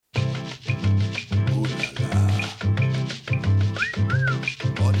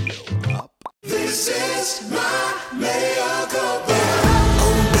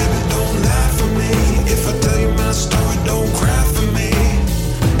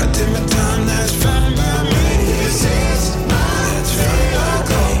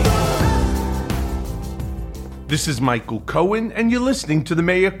This is Michael Cohen, and you're listening to the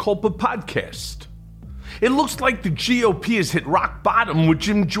Mea Culpa podcast. It looks like the GOP has hit rock bottom with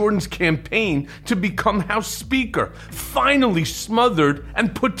Jim Jordan's campaign to become House Speaker, finally smothered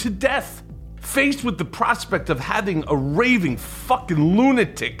and put to death. Faced with the prospect of having a raving fucking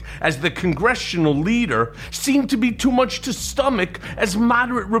lunatic as the congressional leader seemed to be too much to stomach as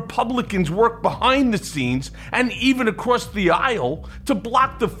moderate Republicans work behind the scenes and even across the aisle to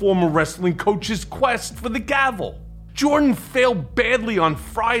block the former wrestling coach's quest for the gavel. Jordan failed badly on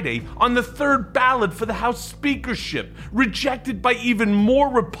Friday on the third ballot for the House speakership, rejected by even more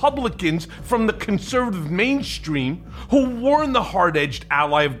Republicans from the conservative mainstream who warned the hard-edged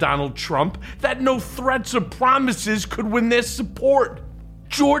ally of Donald Trump that no threats or promises could win their support.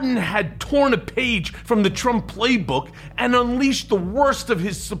 Jordan had torn a page from the Trump playbook and unleashed the worst of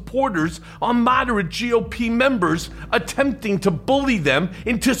his supporters on moderate GOP members, attempting to bully them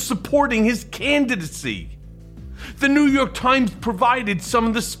into supporting his candidacy. The New York Times provided some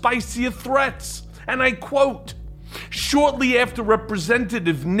of the spicier threats, and I quote, "Shortly after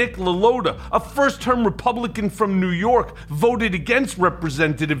Representative Nick LaLota, a first-term Republican from New York, voted against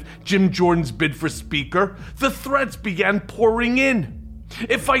Representative Jim Jordan's bid for Speaker, the threats began pouring in.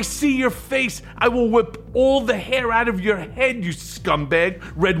 If I see your face, I will whip all the hair out of your head, you scumbag,"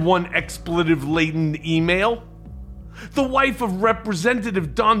 read one expletive-laden email. The wife of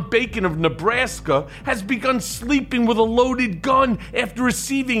Representative Don Bacon of Nebraska has begun sleeping with a loaded gun after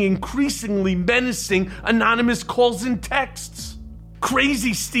receiving increasingly menacing anonymous calls and texts.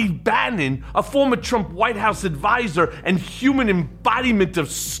 Crazy Steve Bannon, a former Trump White House advisor and human embodiment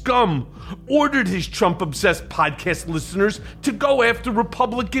of scum, ordered his Trump-obsessed podcast listeners to go after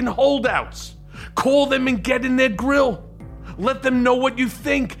Republican holdouts. Call them and get in their grill. Let them know what you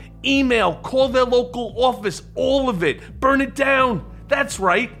think. Email, call their local office, all of it. Burn it down. That's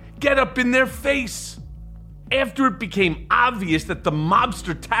right. Get up in their face. After it became obvious that the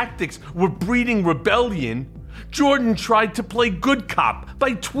mobster tactics were breeding rebellion, Jordan tried to play good cop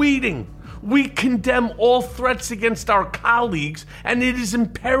by tweeting, "We condemn all threats against our colleagues, and it is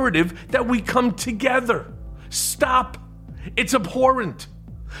imperative that we come together. Stop. It's abhorrent."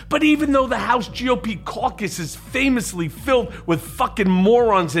 But even though the House GOP caucus is famously filled with fucking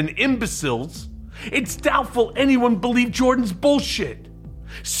morons and imbeciles, it's doubtful anyone believed Jordan's bullshit.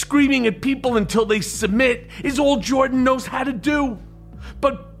 Screaming at people until they submit is all Jordan knows how to do.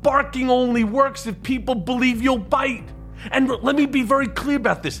 But barking only works if people believe you'll bite. And let me be very clear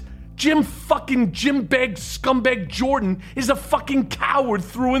about this. Jim bag scumbag Jordan is a fucking coward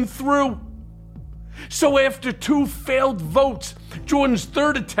through and through. So after two failed votes, Jordan's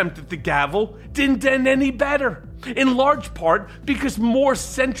third attempt at the gavel didn't end any better, in large part because more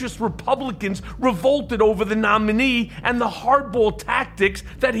centrist Republicans revolted over the nominee and the hardball tactics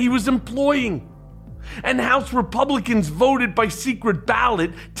that he was employing. And House Republicans voted by secret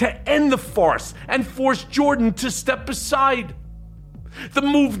ballot to end the farce and force Jordan to step aside. The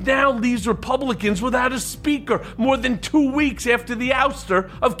move now leaves Republicans without a speaker more than 2 weeks after the ouster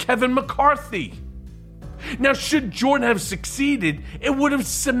of Kevin McCarthy. Now, should Jordan have succeeded, it would have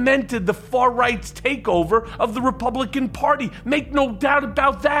cemented the far-right's takeover of the Republican Party. Make no doubt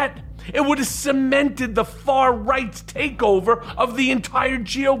about that. It would have cemented the far-right's takeover of the entire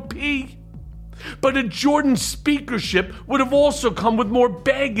GOP. But a Jordan speakership would have also come with more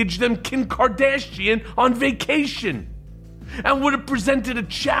baggage than Kim Kardashian on vacation, and would have presented a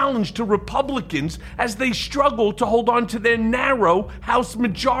challenge to Republicans as they struggle to hold on to their narrow House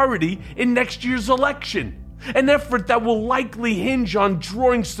majority in next year's election, an effort that will likely hinge on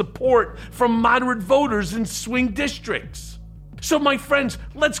drawing support from moderate voters in swing districts. So my friends,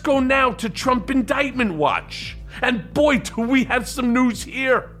 let's go now to Trump indictment watch. And boy, do we have some news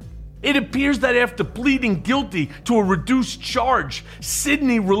here. It appears that after pleading guilty to a reduced charge,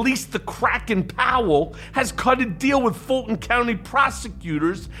 Sidney released the Kraken Powell, has cut a deal with Fulton County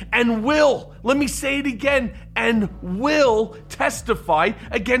prosecutors, and will, let me say it again, and will testify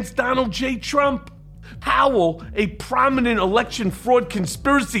against Donald J. Trump. Powell, a prominent election fraud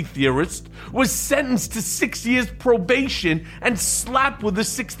conspiracy theorist, was sentenced to 6 years probation and slapped with a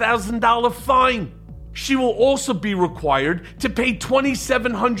 $6,000 fine. She will also be required to pay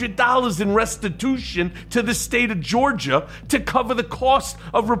 $2,700 in restitution to the state of Georgia to cover the cost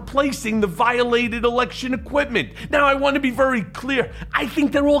of replacing the violated election equipment. Now, I want to be very clear. I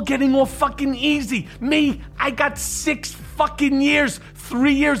think they're all getting off fucking easy. Me, I got 6 fucking years,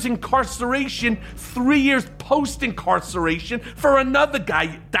 3 years incarceration, 3 years post-incarceration for another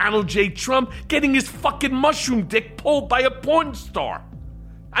guy, Donald J. Trump, getting his fucking mushroom dick pulled by a porn star.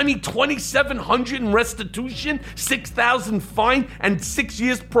 I mean, $2,700 in restitution, $6,000 fine, and 6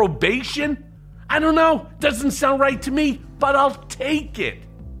 years probation? I don't know, doesn't sound right to me, but I'll take it.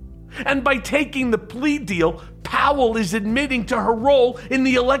 And by taking the plea deal, Powell is admitting to her role in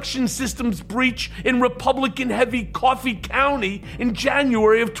the election system's breach in Republican-heavy Coffee County in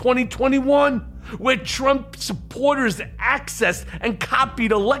January of 2021, where Trump supporters accessed and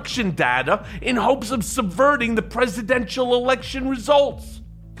copied election data in hopes of subverting the presidential election results.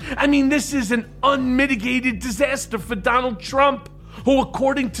 I mean, this is an unmitigated disaster for Donald Trump, who,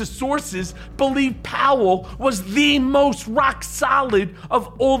 according to sources, believed Powell was the most rock solid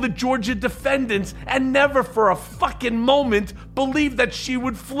of all the Georgia defendants and never for a fucking moment believed that she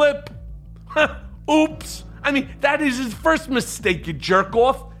would flip. Oops. I mean, that is his first mistake, you jerk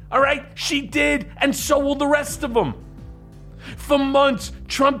off. All right? She did, and so will the rest of them. For months,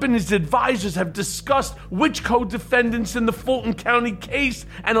 Trump and his advisors have discussed which co-defendants in the Fulton County case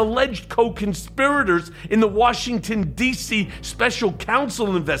and alleged co-conspirators in the Washington, D.C. special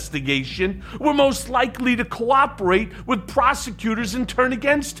counsel investigation were most likely to cooperate with prosecutors and turn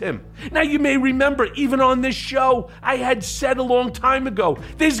against him. Now, you may remember, even on this show, I had said a long time ago,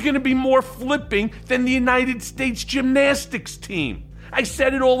 there's going to be more flipping than the United States gymnastics team. I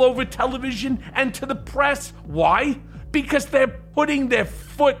said it all over television and to the press. Why? Because they're putting their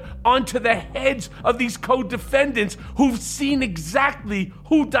foot onto the heads of these co-defendants who've seen exactly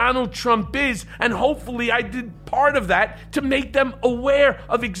who Donald Trump is, and hopefully I did part of that to make them aware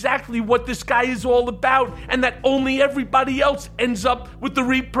of exactly what this guy is all about, and that only everybody else ends up with the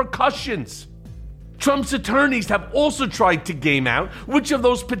repercussions. Trump's attorneys have also tried to game out which of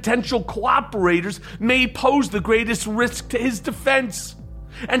those potential cooperators may pose the greatest risk to his defense.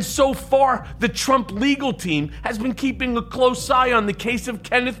 And so far, the Trump legal team has been keeping a close eye on the case of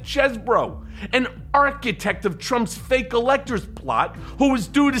Kenneth Chesebro, an architect of Trump's fake electors plot who was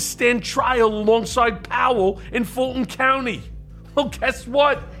due to stand trial alongside Powell in Fulton County. Well, guess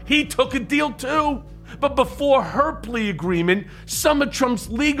what? He took a deal too. But before her plea agreement, some of Trump's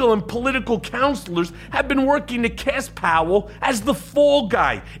legal and political counselors have been working to cast Powell as the fall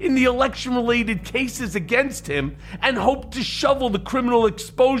guy in the election-related cases against him and hope to shovel the criminal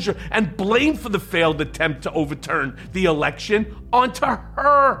exposure and blame for the failed attempt to overturn the election onto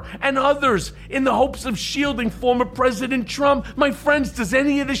her and others in the hopes of shielding former President Trump. My friends, does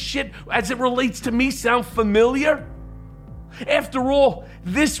any of this shit as it relates to me sound familiar? After all,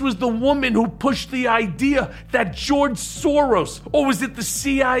 this was the woman who pushed the idea that George Soros, or was it the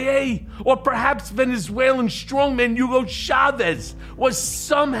CIA, or perhaps Venezuelan strongman Hugo Chavez, was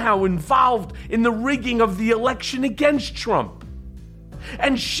somehow involved in the rigging of the election against Trump.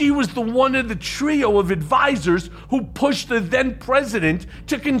 And she was the one of the trio of advisors who pushed the then president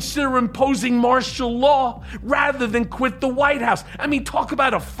to consider imposing martial law rather than quit the White House. I mean, talk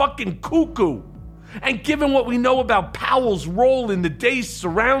about a fucking cuckoo. And given what we know about Powell's role in the days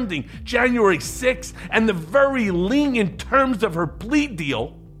surrounding January 6th and the very lenient terms of her plea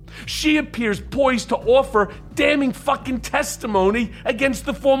deal, she appears poised to offer damning fucking testimony against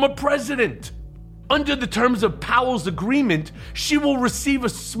the former president. Under the terms of Powell's agreement, she will receive a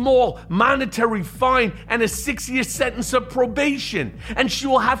small monetary fine and a 6-year sentence of probation, and she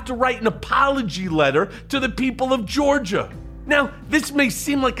will have to write an apology letter to the people of Georgia. Now, this may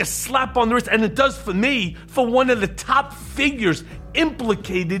seem like a slap on the wrist, and it does for me, for one of the top figures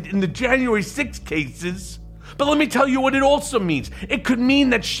implicated in the January 6 cases. But let me tell you what it also means. It could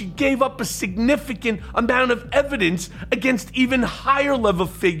mean that she gave up a significant amount of evidence against even higher level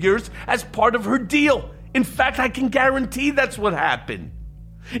figures as part of her deal. In fact, I can guarantee that's what happened.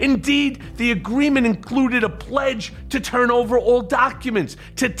 Indeed, the agreement included a pledge to turn over all documents,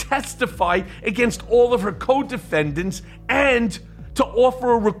 to testify against all of her co-defendants, and to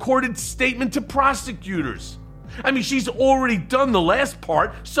offer a recorded statement to prosecutors. I mean, she's already done the last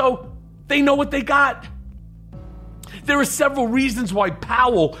part, so they know what they got. There are several reasons why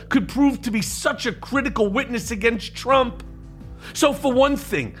Powell could prove to be such a critical witness against Trump. So for one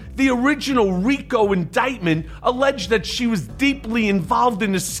thing, the original RICO indictment alleged that she was deeply involved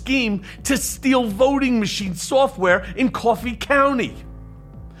in a scheme to steal voting machine software in Coffee County.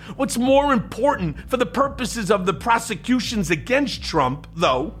 What's more important for the purposes of the prosecutions against Trump,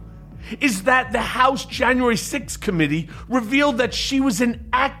 though, is that the House January 6 committee revealed that she was an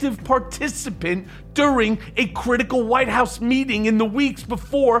active participant during a critical White House meeting in the weeks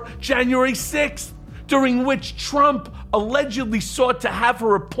before January 6th. During which Trump allegedly sought to have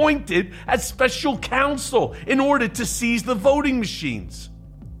her appointed as special counsel in order to seize the voting machines.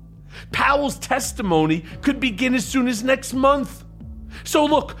 Powell's testimony could begin as soon as next month. So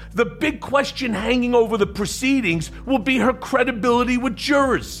look, the big question hanging over the proceedings will be her credibility with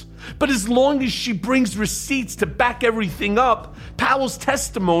jurors. But as long as she brings receipts to back everything up, Powell's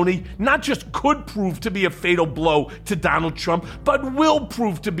testimony not just could prove to be a fatal blow to Donald Trump, but will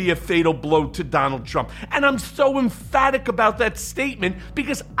prove to be a fatal blow to Donald Trump. And I'm so emphatic about that statement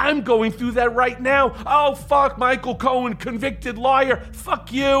because I'm going through that right now. Oh, fuck, Michael Cohen, convicted liar.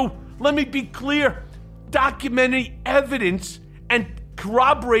 Fuck you. Let me be clear. Documenting evidence and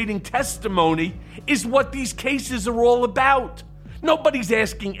corroborating testimony is what these cases are all about. Nobody's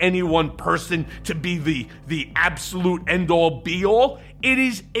asking any one person to be the absolute end-all be-all. It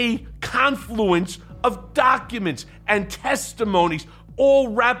is a confluence of documents and testimonies all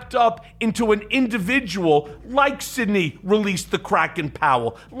wrapped up into an individual like Sidney released the Kraken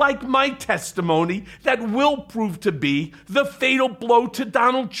Powell, like my testimony that will prove to be the fatal blow to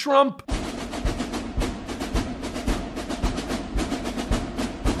Donald Trump.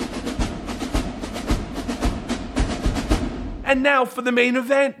 And now for the main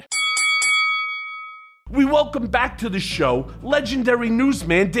event. We welcome back to the show legendary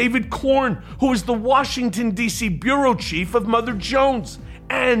newsman David Corn, who is the Washington, D.C. bureau chief of Mother Jones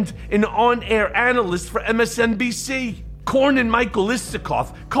and an on-air analyst for MSMBC. Corn and Michael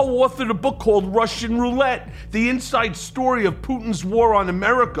Isikoff co-authored a book called Russian Roulette, the inside story of Putin's war on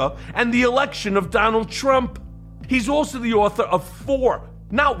America and the election of Donald Trump. He's also the author of 4,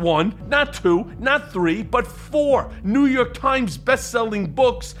 not 1, not 2, not 3, but 4 New York Times best-selling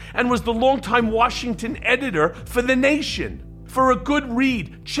books and was the longtime Washington editor for The Nation. For a good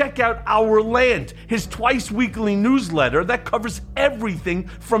read, check out Our Land, his twice-weekly newsletter that covers everything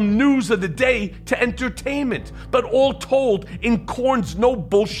from news of the day to entertainment, but all told in Corn's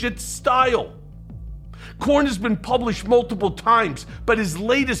no-bullshit style. Corn has been published multiple times, but his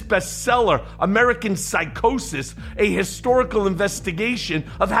latest bestseller, American Psychosis, a historical investigation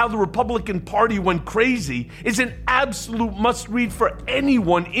of how the Republican Party went crazy, is an absolute must-read for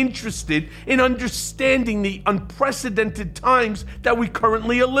anyone interested in understanding the unprecedented times that we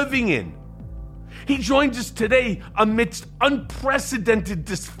currently are living in. He joins us today amidst unprecedented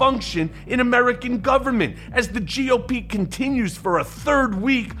dysfunction in American government as the GOP continues for a third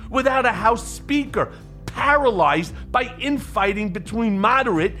week without a House Speaker, paralyzed by infighting between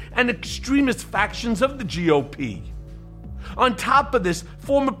moderate and extremist factions of the GOP. On top of this,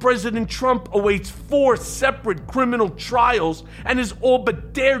 former President Trump awaits 4 separate criminal trials and has all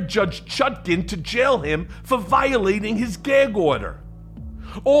but dared Judge Chuktan to jail him for violating his gag order.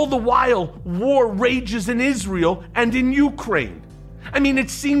 All the while, war rages in Israel and in Ukraine. I mean, it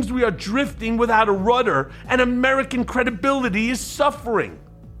seems we are drifting without a rudder and American credibility is suffering.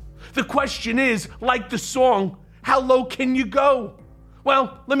 The question is, like the song, how low can you go?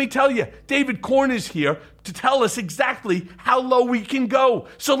 Well, let me tell you, David Corn is here to tell us exactly how low we can go.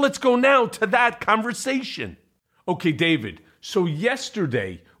 So let's go now to that conversation. Okay, David, so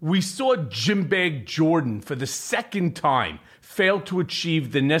yesterday we saw Jim Bag Jordan for the second time fail to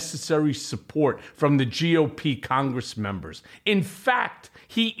achieve the necessary support from the GOP Congress members. In fact,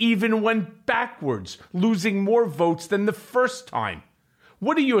 he even went backwards, losing more votes than the first time.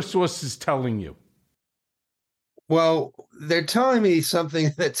 What are your sources telling you? Well, they're telling me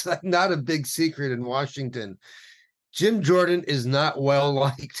something that's not a big secret in Washington. Jim Jordan is not well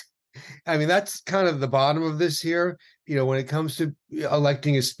liked. I mean, that's kind of the bottom of this here. You know, when it comes to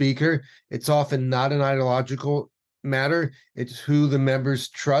electing a speaker, it's often not an ideological matter. It's who the members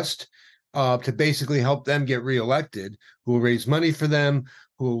trust to basically help them get reelected, who will raise money for them,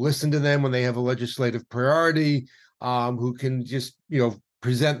 who will listen to them when they have a legislative priority, who can just,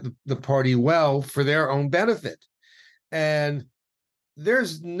 present the party well for their own benefit. And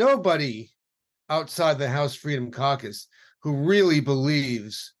there's nobody outside the House Freedom Caucus who really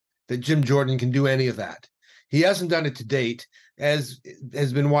believes that Jim Jordan can do any of that. He hasn't done it to date, as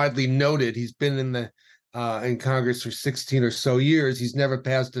has been widely noted. He's been in Congress for 16 or so years. He's never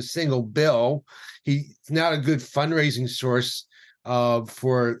passed a single bill. He's not a good fundraising source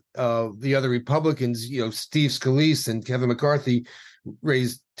for the other Republicans. Steve Scalise and Kevin McCarthy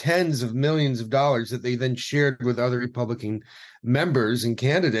raised tens of millions of dollars that they then shared with other Republican members and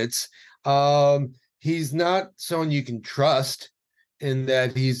candidates. He's not someone you can trust in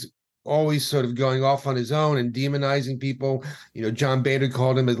that he's always sort of going off on his own and demonizing people. John Boehner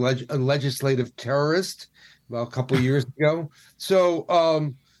called him a legislative terrorist a couple of years ago.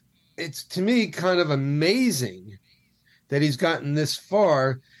 So it's, to me, kind of amazing that he's gotten this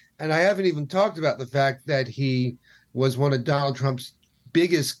far. And I haven't even talked about the fact that he was one of Donald Trump's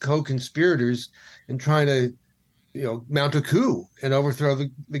biggest co-conspirators in trying to, mount a coup and overthrow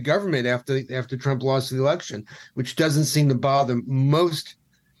the government after Trump lost the election, which doesn't seem to bother most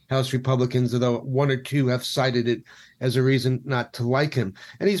House Republicans, although one or two have cited it as a reason not to like him.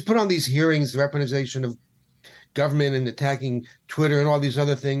 And he's put on these hearings, the representation of government and attacking Twitter and all these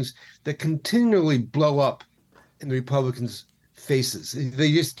other things that continually blow up in the Republicans' faces.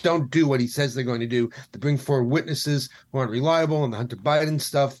 They just don't do what he says they're going to do. They bring forward witnesses who aren't reliable and the Hunter Biden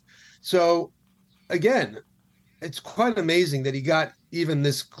stuff. So again, it's quite amazing that he got even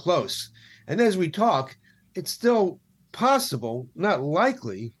this close. And as we talk, it's still possible, not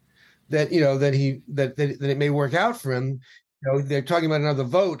likely, that that it may work out for him. They're talking about another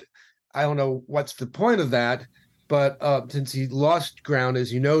vote. I don't know what's the point of that, but since he lost ground,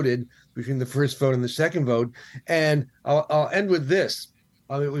 as you noted, between the first vote and the second vote. And I'll end with this.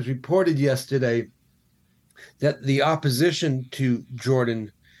 It was reported yesterday that the opposition to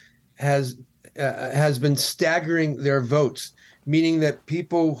Jordan has been staggering their votes, meaning that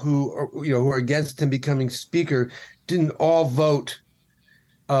people who are against him becoming speaker didn't all vote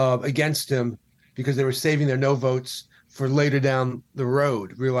against him because they were saving their no votes for later down the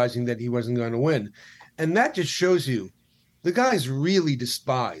road, realizing that he wasn't going to win. And that just shows you the guy's really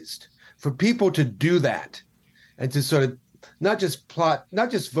despised. For people to do that and to sort of not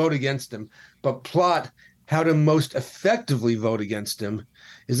just vote against him, but plot how to most effectively vote against him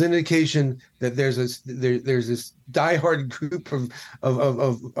is an indication that there's this diehard group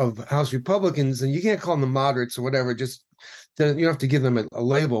of House Republicans, and you can't call them the moderates or whatever, just you don't have to give them a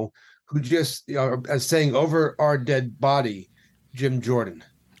label, who just are saying over our dead body, Jim Jordan.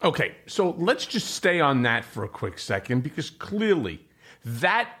 Okay, so let's just stay on that for a quick second, because clearly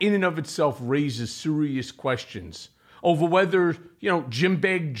that in and of itself raises serious questions over whether, Jim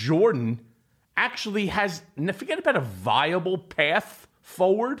Bag Jordan actually has, forget about a viable path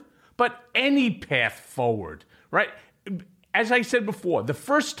forward, but any path forward, right? As I said before, the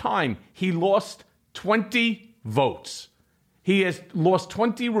first time he lost 20 votes, he has lost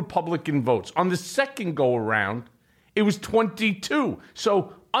 20 Republican votes. On the second go around, it was 22.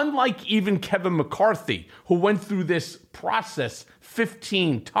 So unlike even Kevin McCarthy, who went through this process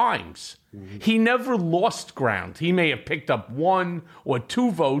 15 times, he never lost ground. He may have picked up 1 or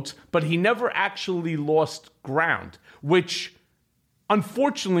 2 votes, but he never actually lost ground, which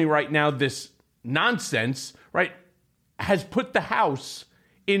unfortunately right now, this nonsense, right, has put the House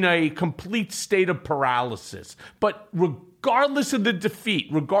in a complete state of paralysis. But regardless of the defeat,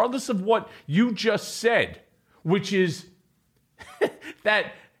 regardless of what you just said, which is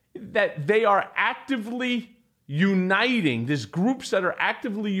that they are actively uniting, there's groups that are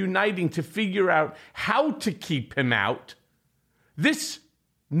actively uniting to figure out how to keep him out, this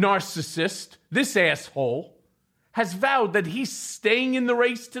narcissist, this asshole, has vowed that he's staying in the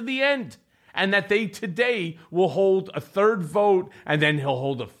race to the end, and that they today will hold a third vote, and then he'll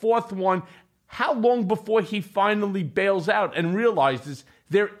hold a fourth one. How long before he finally bails out and realizes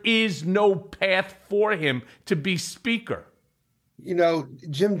there is no path for him to be speaker?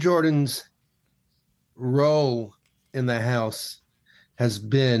 Jim Jordan's role in the House has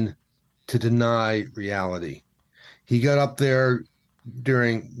been to deny reality. He got up there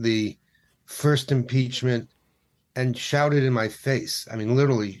during the first impeachment and shouted in my face. I mean,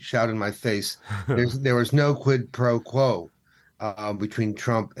 literally shouted in my face. There was no quid pro quo between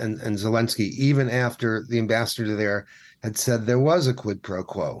Trump and Zelensky, even after the ambassador there had said there was a quid pro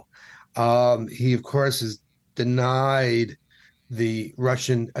quo. He, of course, has denied the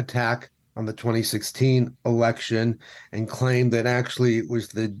Russian attack on the 2016 election and claimed that actually it was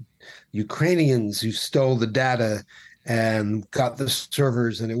the Ukrainians who stole the data and got the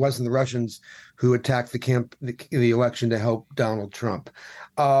servers, and it wasn't the Russians who attacked the election to help Donald Trump.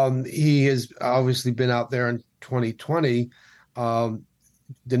 He has obviously been out there in 2020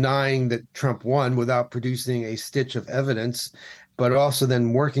 denying that Trump won without producing a stitch of evidence, but also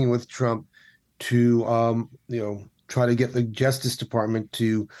then working with Trump to try to get the Justice Department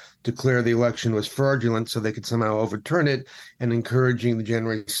to declare the election was fraudulent so they could somehow overturn it, and encouraging the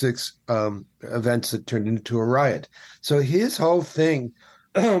January 6th events that turned into a riot. So his whole thing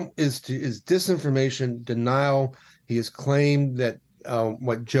is disinformation, denial. He has claimed that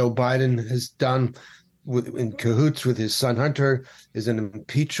what Joe Biden has done in cahoots with his son Hunter is an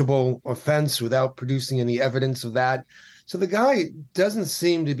impeachable offense without producing any evidence of that. So the guy doesn't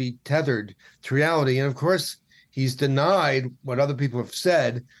seem to be tethered to reality. And of course, he's denied what other people have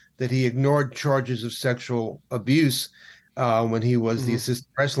said, that he ignored charges of sexual abuse when he was the assistant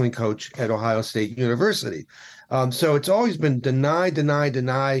wrestling coach at Ohio State University. So it's always been deny,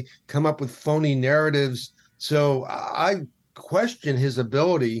 come up with phony narratives. So I question his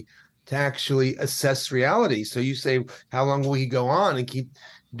ability to actually assess reality. So you say, how long will he go on and keep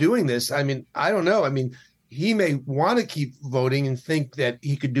doing this? I mean, I don't know. I mean, he may want to keep voting and think that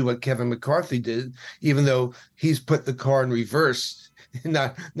he could do what Kevin McCarthy did, even though he's put the car in reverse,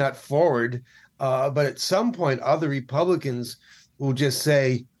 not forward. But at some point, other Republicans will just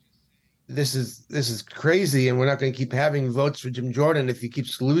say, this is crazy, and we're not going to keep having votes for Jim Jordan if he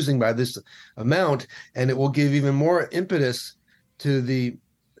keeps losing by this amount. And it will give even more impetus to the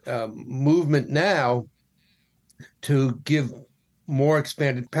movement now to give more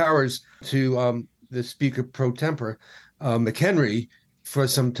expanded powers to the Speaker pro tempore, McHenry, for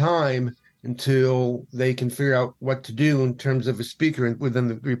some time until they can figure out what to do in terms of a speaker within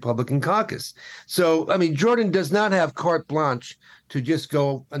the Republican caucus. So, I mean, Jordan does not have carte blanche to just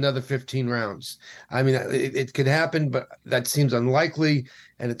go another 15 rounds. I mean, it could happen, but that seems unlikely.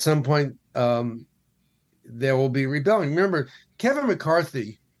 And at some point, there will be rebellion. Remember, Kevin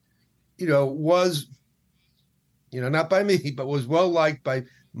McCarthy, was, not by me, but was well liked by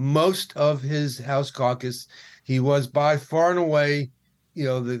most of his House caucus. He was by far and away,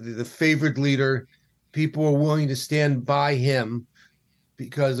 the favored leader. People were willing to stand by him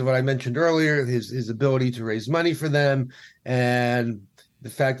because of what I mentioned earlier, his ability to raise money for them and the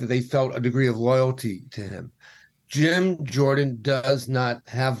fact that they felt a degree of loyalty to him. Jim Jordan does not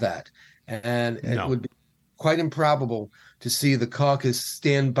have that. And it would be quite improbable to see the caucus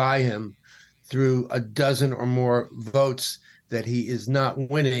stand by him through a dozen or more votes that he is not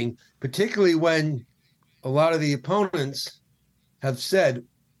winning, particularly when a lot of the opponents have said,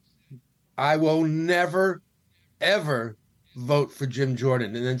 I will never, ever vote for Jim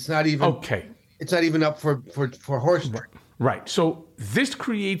Jordan. And it's not even It's not even up for horse. Right. So this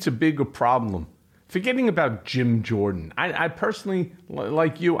creates a bigger problem. Forgetting about Jim Jordan, I personally,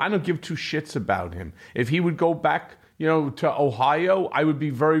 like you, I don't give two shits about him. If he would go back, to Ohio, I would be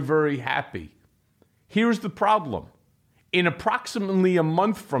very, very happy. Here's the problem. In approximately a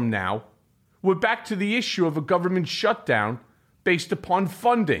month from now, we're back to the issue of a government shutdown based upon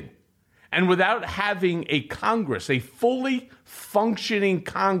funding. And without having a Congress, a fully functioning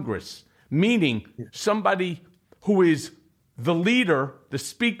Congress, meaning somebody who is the leader, the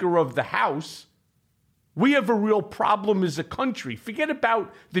Speaker of the House, we have a real problem as a country. Forget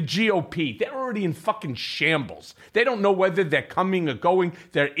about the GOP. They're already in fucking shambles. They don't know whether they're coming or going.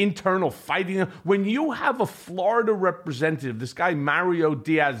 They're internal fighting. When you have a Florida representative, this guy Mario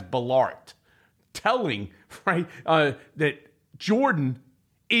Diaz-Balart, telling that Jordan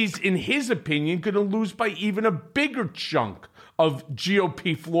is, in his opinion, going to lose by even a bigger chunk of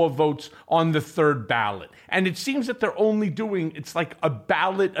GOP floor votes on the third ballot. And it seems that they're only doing, it's like a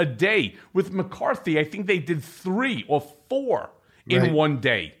ballot a day. With McCarthy, I think they did 3 or 4 in one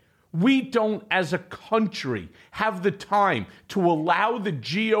day. We don't, as a country, have the time to allow the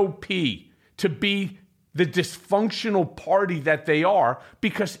GOP to be the dysfunctional party that they are,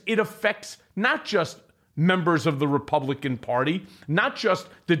 because it affects not just members of the Republican Party, not just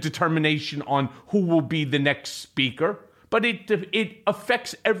the determination on who will be the next speaker, but it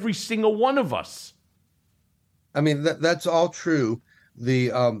affects every single one of us. I mean, that's all true.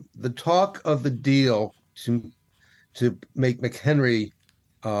 The talk of the deal to make McHenry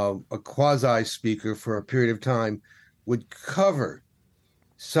a quasi speaker for a period of time would cover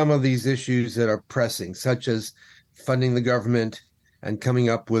some of these issues that are pressing, such as funding the government and coming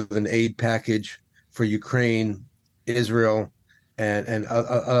up with an aid package for Ukraine, Israel, and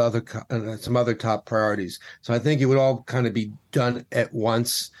other some other top priorities. So I think it would all kind of be done at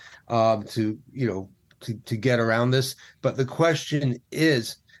once to get around this. But the question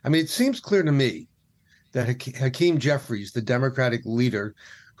is, I mean, it seems clear to me that Hakeem Jeffries, the Democratic leader,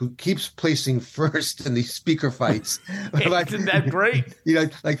 who keeps placing first in these speaker fights. Isn't that great?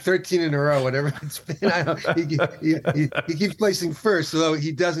 Like 13 in a row, whatever it's been. I don't know. He keeps placing first, although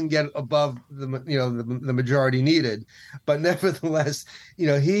he doesn't get above the majority needed. But nevertheless, he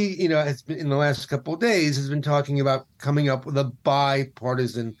has been, in the last couple of days, has been talking about coming up with a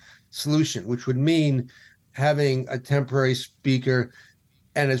bipartisan solution, which would mean having a temporary speaker.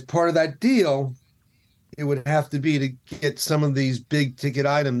 And as part of that deal, it would have to be to get some of these big ticket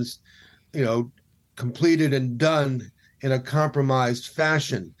items, completed and done in a compromised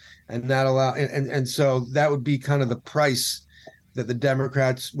fashion, and not allow. And so that would be kind of the price that the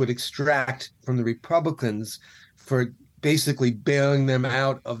Democrats would extract from the Republicans for basically bailing them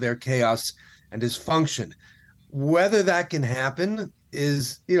out of their chaos and dysfunction. Whether that can happen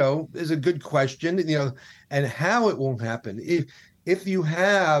is a good question, and how it won't happen. If you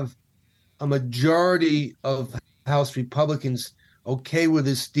have a majority of House Republicans okay with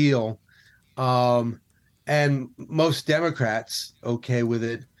this deal, and most Democrats okay with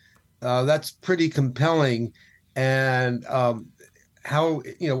it, that's pretty compelling. And how,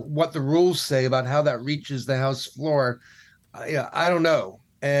 what the rules say about how that reaches the House floor. I don't know.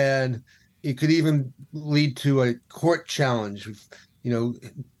 And it could even lead to a court challenge.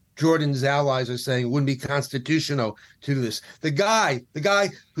 Jordan's allies are saying it wouldn't be constitutional to do this. The guy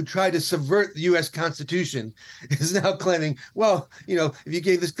who tried to subvert the U.S. Constitution is now claiming, well, if you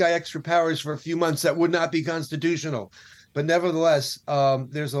gave this guy extra powers for a few months, that would not be constitutional. But nevertheless,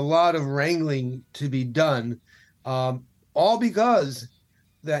 there's a lot of wrangling to be done, all because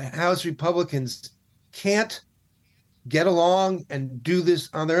the House Republicans can't get along and do this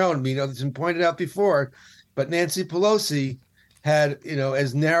on their own. It's been pointed out before, but Nancy Pelosi had,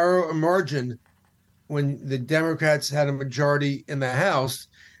 as narrow a margin when the Democrats had a majority in the House,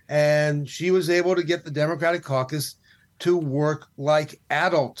 and she was able to get the Democratic caucus to work like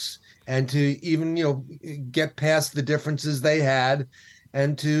adults and to even, get past the differences they had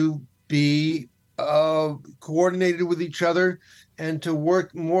and to be coordinated with each other and to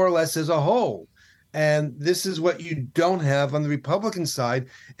work more or less as a whole. And this is what you don't have on the Republican side.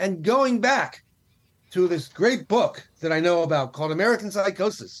 And going back to this great book that I know about called American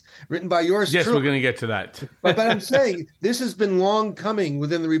Psychosis, written by yours Yes, truly. we're going to get to that. but I'm saying this has been long coming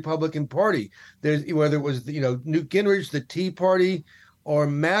within the Republican Party. There's, whether it was Newt Gingrich, the Tea Party, or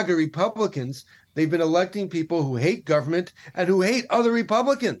MAGA Republicans, they've been electing people who hate government and who hate other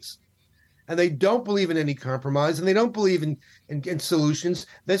Republicans. And they don't believe in any compromise, and they don't believe in solutions.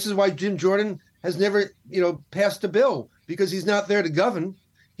 This is why Jim Jordan has never, passed a bill, because he's not there to govern.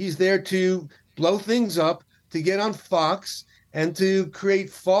 He's there to blow things up, to get on Fox, and to create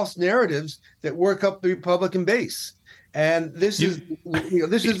false narratives that work up the Republican base. And this is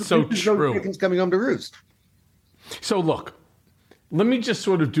so true. Chickens coming home to roost. So look, let me just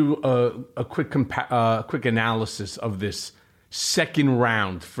sort of do a quick analysis of this second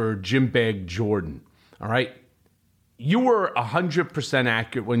round for Jim Bag Jordan. All right, you were 100%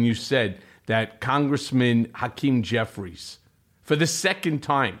 accurate when you said that Congressman Hakeem Jeffries, for the second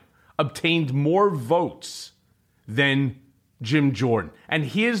time, obtained more votes than Jim Jordan. And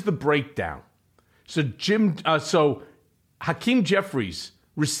here's the breakdown. So Hakeem Jeffries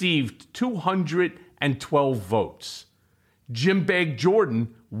received 212 votes. Jim Bag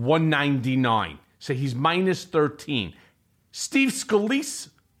Jordan, 199. So he's minus 13. Steve Scalise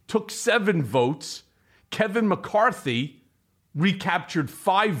took 7 votes. Kevin McCarthy recaptured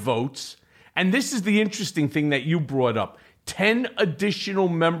 5 votes. And this is the interesting thing that you brought up. 10 additional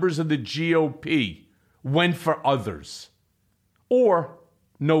members of the GOP went for others or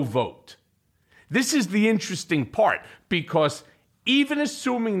no vote. This is the interesting part, because even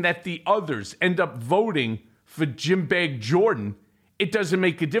assuming that the others end up voting for Jim Bag Jordan, it doesn't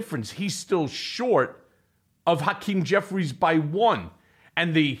make a difference. He's still short of Hakeem Jeffries by 1.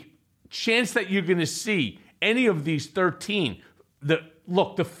 And the chance that you're going to see any of these 13, the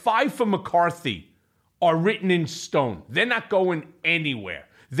 5 for McCarthy are written in stone. They're not going anywhere.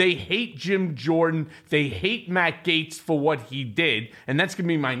 They hate Jim Jordan. They hate Matt Gaetz for what he did. And that's going to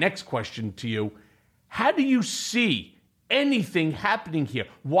be my next question to you. How do you see anything happening here?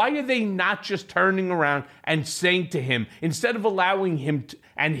 Why are they not just turning around and saying to him, instead of allowing him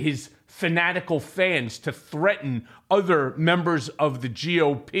and his fanatical fans to threaten other members of the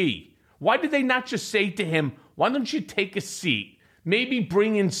GOP, why did they not just say to him, why don't you take a seat? Maybe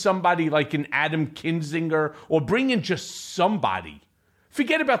bring in somebody like an Adam Kinzinger, or bring in just somebody.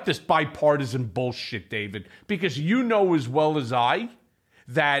 Forget about this bipartisan bullshit, David, because you know as well as I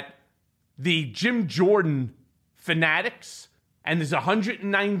that the Jim Jordan fanatics, and there's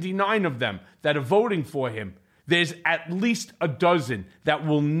 199 of them that are voting for him, there's at least a dozen that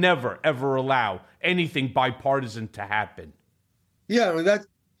will never, ever allow anything bipartisan to happen. Yeah, I mean,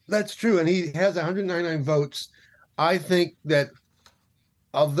 that's true. And he has 199 votes. I think that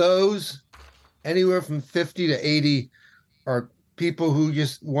of those, anywhere from 50 to 80 are people who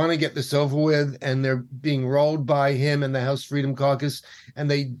just want to get this over with, and they're being rolled by him and the House Freedom Caucus,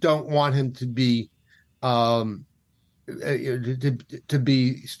 and they don't want him to be to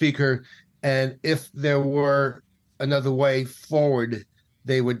be speaker. And if there were another way forward,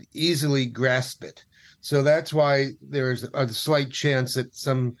 they would easily grasp it. So that's why there is a slight chance that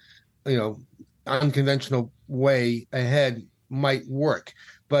some, unconventional way ahead might work.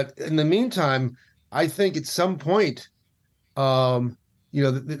 But in the meantime, I think at some point, because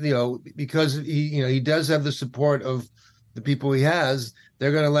he does have the support of the people he has,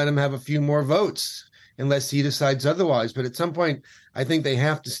 they're going to let him have a few more votes unless he decides otherwise. But at some point, I think they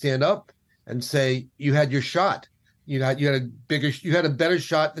have to stand up and say, you had your shot. You had a better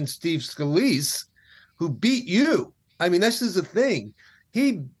shot than Steve Scalise, who beat you. I mean, this is the thing.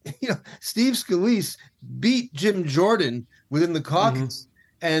 he, Steve Scalise beat Jim Jordan within the caucus.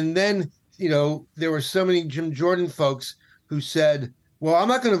 And then, there were so many Jim Jordan folks who said, well, I'm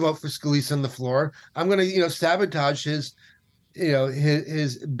not going to vote for Scalise on the floor. I'm going to, sabotage his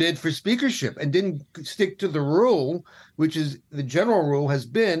bid for speakership, and didn't stick to the rule, which is the general rule has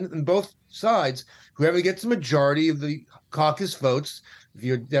been on both sides. Whoever gets a majority of the caucus votes, if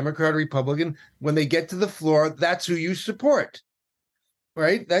you're Democrat or Republican, when they get to the floor, that's who you support,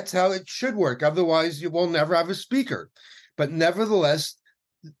 right? That's how it should work. Otherwise, you will never have a speaker. But nevertheless,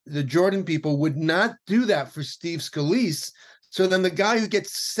 the Jordan people would not do that for Steve Scalise. So then the guy who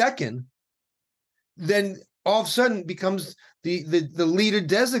gets second, then all of a sudden becomes the leader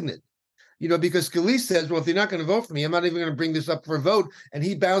designate, because Scalise says, well, if you're not going to vote for me, I'm not even going to bring this up for a vote. And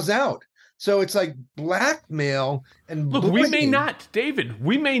he bows out. So it's like blackmail and look, we may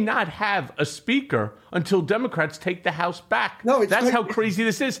not have a speaker until Democrats take the House back. No, that's how crazy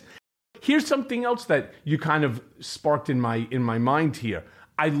this is. Here's something else that you kind of sparked in my mind here.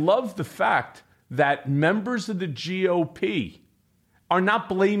 I love the fact that members of the GOP are not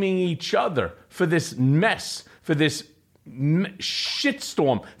blaming each other for this mess, for this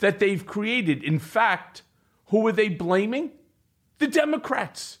shitstorm that they've created. In fact, who are they blaming? The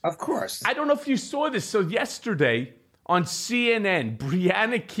Democrats. Of course. I don't know if you saw this. So yesterday on CNN,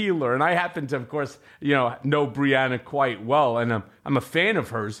 Breonna Keeler, and I happen to, of course, know Breonna quite well, and I'm a fan of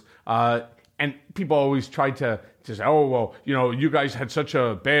hers. And people always try to say, oh, well, you guys had such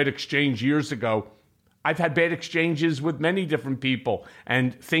a bad exchange years ago. I've had bad exchanges with many different people,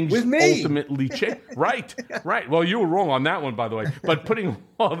 and things ultimately change. Right. Well, you were wrong on that one, by the way. But putting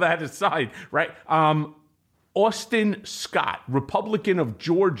all that aside, right? Austin Scott, Republican of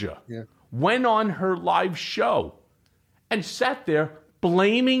Georgia, went on her live show and sat there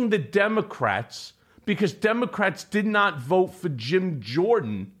blaming the Democrats because Democrats did not vote for Jim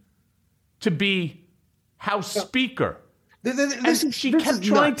Jordan to be House Speaker. And she kept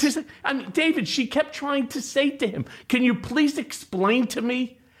trying to say, David, she kept trying to say to him, can you please explain to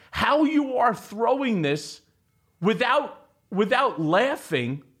me how you are throwing this without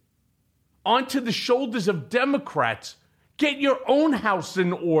laughing onto the shoulders of Democrats? Get your own house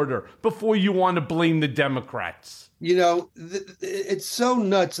in order before you want to blame the Democrats. It's so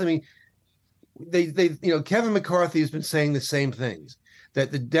nuts. I mean, they Kevin McCarthy has been saying the same things,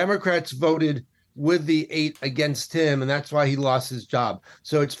 that the Democrats voted with the 8 against him, and that's why he lost his job.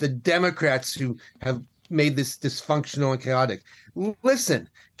 So it's the Democrats who have made this dysfunctional and chaotic. Listen,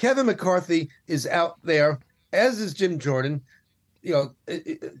 Kevin McCarthy is out there, as is Jim Jordan,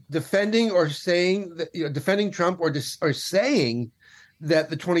 defending or saying that, defending Trump or saying that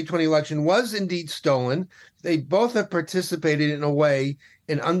the 2020 election was indeed stolen. They both have participated in a way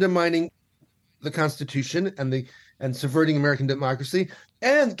in undermining the Constitution and subverting American democracy.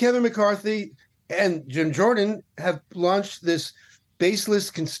 And Kevin McCarthy and Jim Jordan have launched this baseless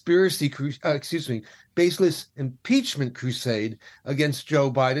baseless impeachment crusade against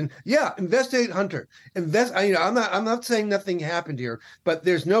Joe Biden. Yeah, investigate Hunter. I'm not saying nothing happened here, but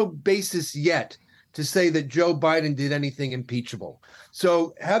there's no basis yet to say that Joe Biden did anything impeachable.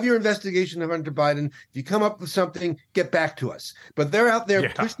 So have your investigation of Hunter Biden. If you come up with something, get back to us. But they're out there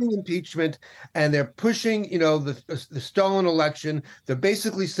pushing impeachment, and they're pushing, the stolen election. They're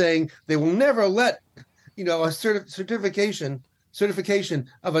basically saying they will never let, a certification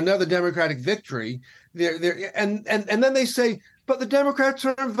of another Democratic victory. And then they say, but the Democrats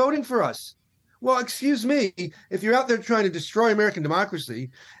aren't voting for us. Well, excuse me, if you're out there trying to destroy American democracy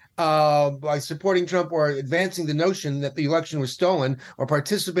by supporting Trump or advancing the notion that the election was stolen, or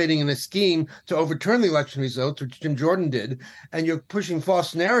participating in a scheme to overturn the election results, which Jim Jordan did, and you're pushing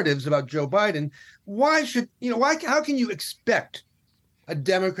false narratives about Joe Biden, how can you expect a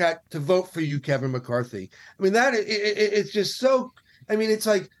Democrat to vote for you, Kevin McCarthy? I mean, it's just so, it's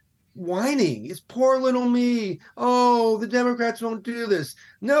like whining. It's poor little me. Oh, the Democrats won't do this.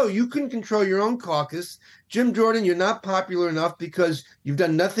 No, you can control your own caucus. Jim Jordan, you're not popular enough because you've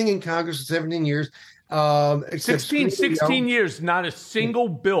done nothing in Congress for 17 years. 16 years, not a single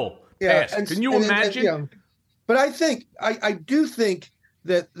bill passed. Can you imagine? But I do think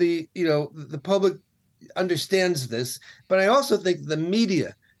that the public understands this, but I also think the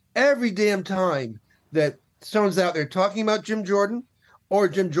media, every damn time that someone's out there talking about Jim Jordan, or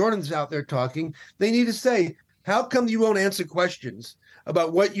Jim Jordan's out there talking, they need to say, how come you won't answer questions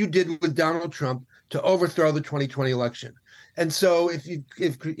about what you did with Donald Trump to overthrow the 2020 election? And so if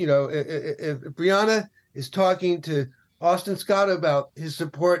Breonna is talking to Austin Scott about his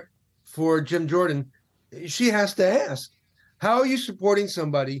support for Jim Jordan, she has to ask, how are you supporting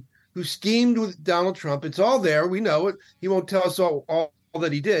somebody who schemed with Donald Trump? It's all there. We know it. He won't tell us all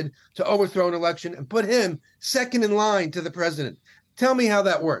that he did to overthrow an election and put him second in line to the president. Tell me how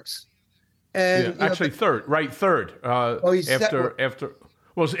that works. And actually, third. He's after.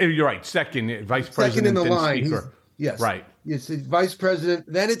 Well, you're right. Second, vice president, in the then line. speaker. Yes, right. It's the vice president.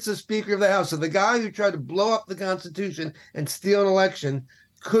 Then it's the speaker of the House. So the guy who tried to blow up the Constitution and steal an election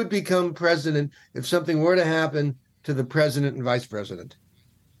could become president if something were to happen to the president and vice president.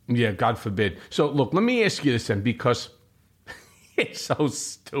 Yeah, God forbid. So, look, let me ask you this then, because it's so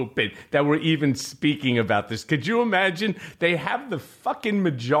stupid that we're even speaking about this. Could you imagine they have the fucking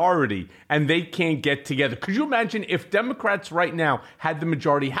majority and they can't get together? Could you imagine if Democrats right now had the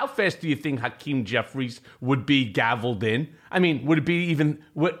majority, how fast do you think Hakeem Jeffries would be gavelled in? I mean, would it be even,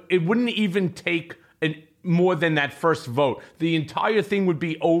 it wouldn't even take more than that first vote. The entire thing would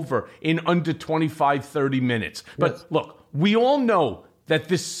be over in under 25, 30 minutes. But yes. Look, we all know that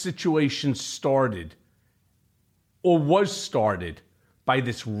this situation started or was started by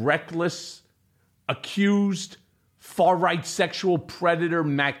this reckless, accused, far-right sexual predator,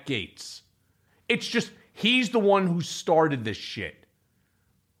 Matt Gaetz. It's just, he's the one who started this shit.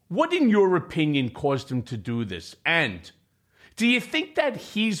 What, in your opinion, caused him to do this? And do you think that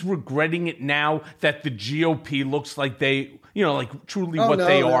he's regretting it now that the GOP looks like they, like truly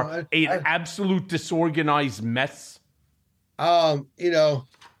they are, an absolute disorganized mess? I don't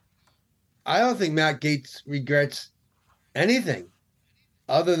think Matt Gaetz regrets anything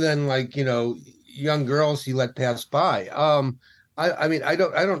other than young girls he let pass by. I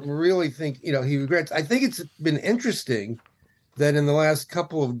don't really think, he regrets. I think it's been interesting that in the last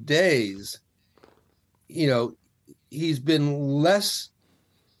couple of days, he's been less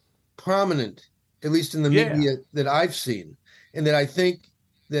prominent, at least in the media that I've seen. And that I think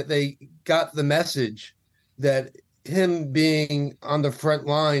that they got the message that him being on the front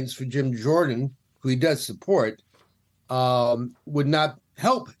lines for Jim Jordan, who he does support, would not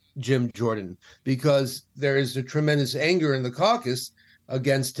help Jim Jordan, because there is a tremendous anger in the caucus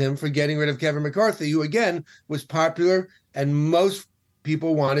against him for getting rid of Kevin McCarthy, who, again, was popular, and most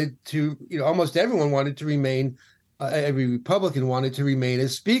people wanted to, almost everyone wanted to remain, every Republican wanted to remain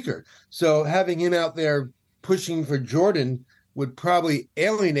as speaker. So having him out there pushing for Jordan would probably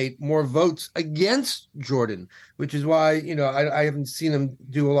alienate more votes against Jordan, which is why, I haven't seen him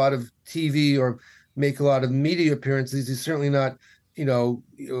do a lot of TV or make a lot of media appearances. He's certainly not,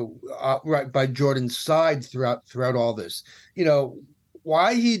 right by Jordan's side throughout all this.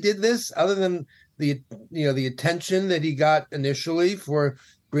 Why he did this, other than the attention that he got initially for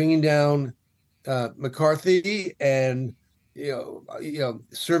bringing down McCarthy and,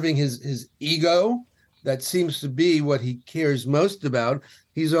 serving his ego. That seems to be what he cares most about.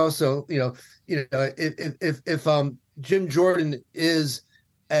 He's also, if Jim Jordan is,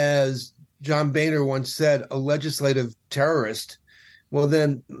 as John Boehner once said, a legislative terrorist, well,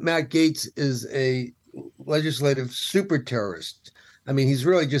 then Matt Gaetz is a legislative super terrorist. I mean, he's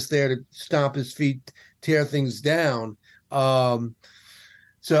really just there to stomp his feet, tear things down. So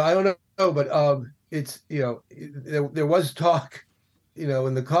I don't know, but it's, there was talk,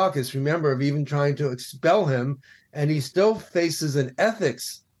 in the caucus, remember, of even trying to expel him, and he still faces an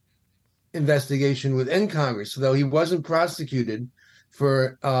ethics investigation within Congress, though he wasn't prosecuted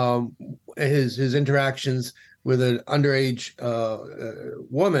for his interactions with an underage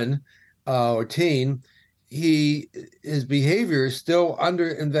woman or teen. His behavior is still under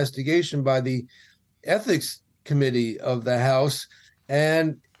investigation by the ethics committee of the House,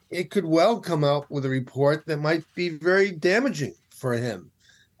 and it could well come out with a report that might be very damaging for him.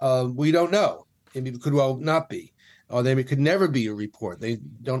 We don't know. It could well not be, or it could never be a report. They're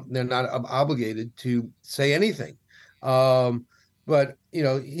not obligated to say anything. But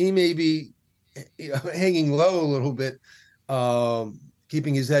he may be hanging low a little bit,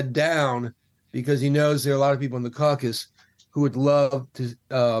 keeping his head down, because he knows there are a lot of people in the caucus who would love to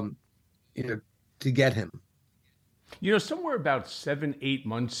get him. Somewhere about 7-8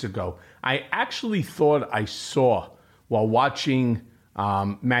 months ago, I actually thought I saw, while watching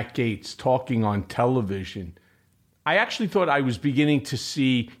Matt Gaetz talking on television, I actually thought I was beginning to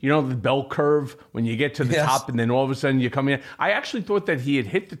see, the bell curve when you get to the top and then all of a sudden you come in. I actually thought that he had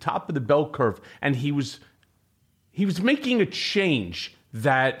hit the top of the bell curve, and he was making a change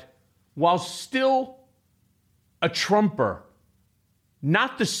that, while still a Trumper,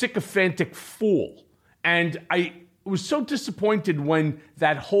 not the sycophantic fool. And I was so disappointed when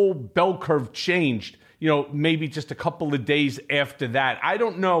that whole bell curve changed, maybe just a couple of days after that. I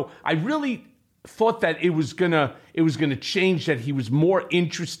don't know. I really thought that it was gonna change, that he was more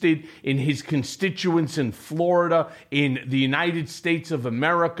interested in his constituents in Florida, in the United States of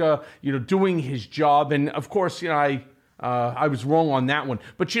America, doing his job. And of course, I I was wrong on that one.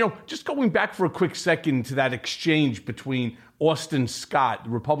 But, just going back for a quick second to that exchange between Austin Scott, the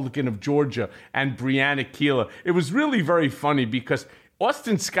Republican of Georgia, and Breonna Keeler, it was really very funny because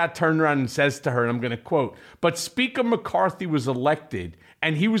Austin Scott turned around and says to her, and I'm going to quote, "But Speaker McCarthy was elected,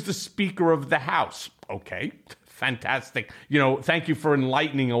 and he was the Speaker of the House." Okay, fantastic. Thank you for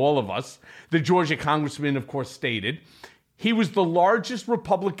enlightening all of us. The Georgia congressman, of course, stated, "He was the largest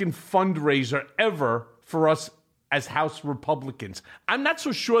Republican fundraiser ever for us as House Republicans." I'm not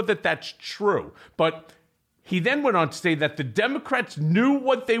so sure that that's true, but he then went on to say that the Democrats knew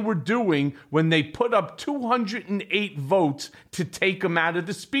what they were doing when they put up 208 votes to take him out of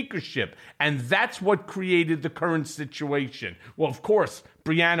the speakership. And that's what created the current situation. Well, of course,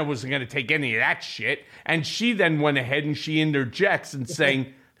 Breonna wasn't going to take any of that shit. And she then went ahead and she interjects and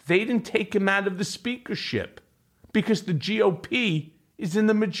saying they didn't take him out of the speakership because the GOP is in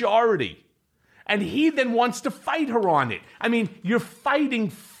the majority. And he then wants to fight her on it. I mean, you're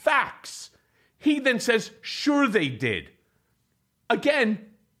fighting facts. He then says, sure they did. Again,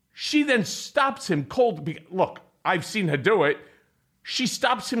 she then stops him cold. Look, I've seen her do it. She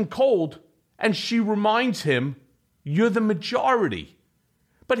stops him cold and she reminds him, you're the majority.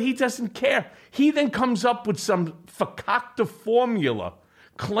 But he doesn't care. He then comes up with some fakakta formula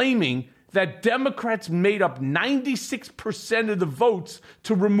claiming that Democrats made up 96% of the votes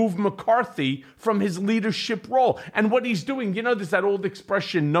to remove McCarthy from his leadership role. And what he's doing, there's that old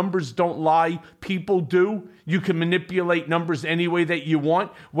expression, numbers don't lie, people do. You can manipulate numbers any way that you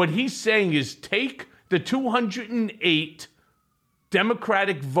want. What he's saying is take the 208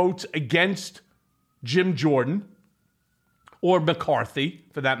 Democratic votes against Jim Jordan, or McCarthy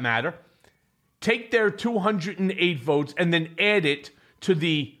for that matter, take their 208 votes and then add it to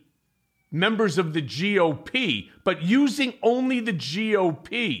the members of the GOP, but using only the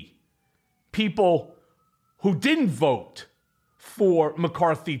GOP, people who didn't vote for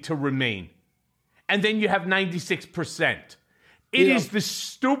McCarthy to remain. And then you have 96%. It is the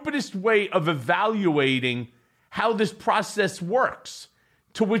stupidest way of evaluating how this process works,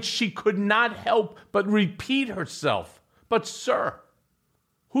 to which she could not help but repeat herself. But sir,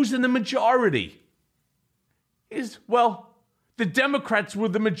 who's in the majority? The Democrats were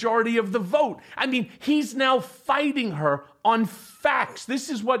the majority of the vote. I mean, he's now fighting her on facts.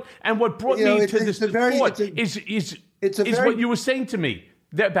 This is what brought me to this thought is what you were saying to me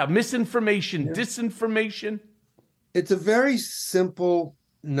about misinformation, disinformation. It's a very simple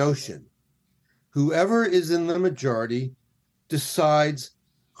notion. Whoever is in the majority decides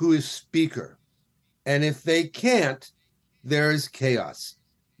who is speaker. And if they can't, there is chaos.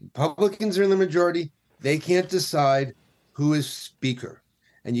 Republicans are in the majority. They can't decide who is speaker.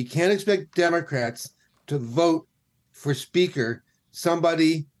 And you can't expect Democrats to vote for speaker,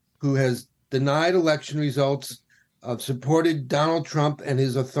 somebody who has denied election results, supported Donald Trump and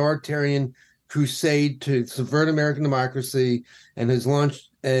his authoritarian crusade to subvert American democracy, and has launched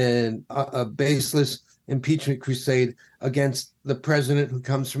a baseless impeachment crusade against the president who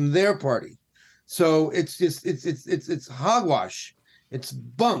comes from their party. So it's hogwash. It's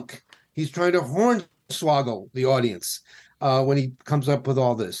bunk. He's trying to hornswoggle the audience when he comes up with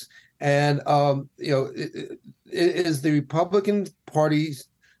all this. And, it is the Republican Party's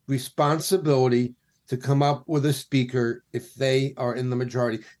responsibility to come up with a speaker if they are in the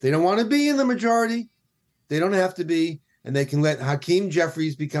majority. They don't want to be in the majority. They don't have to be. And they can let Hakeem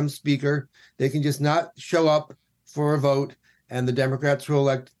Jeffries become speaker. They can just not show up for a vote, and the Democrats will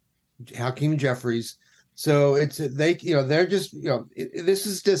elect Hakeem Jeffries. So they're just, this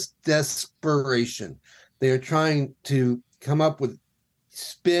is just desperation. They are trying to come up with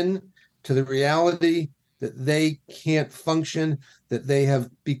spin to the reality that they can't function, that they have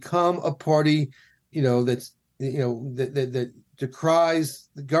become a party, that decries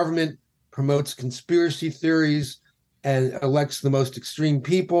the government, promotes conspiracy theories, and elects the most extreme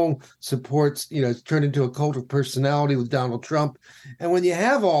people, supports, it's turned into a cult of personality with Donald Trump. And when you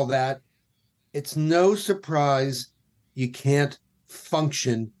have all that, it's no surprise you can't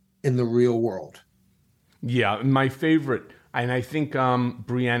function in the real world. Yeah, my favorite, and I think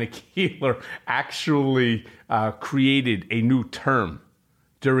Breonna Keeler actually created a new term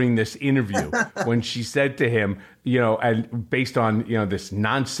during this interview when she said to him, and based on, this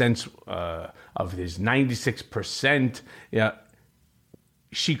nonsense of his 96%,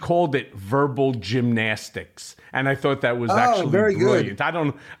 she called it verbal gymnastics. And I thought that was actually very brilliant.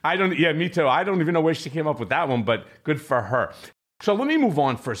 Good. Me too. I don't even know where she came up with that one, but good for her. So let me move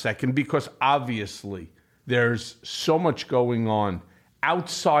on for a second, because obviously there's so much going on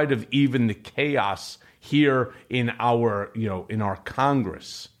outside of even the chaos here in our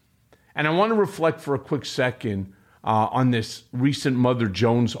Congress. And I want to reflect for a quick second on this recent Mother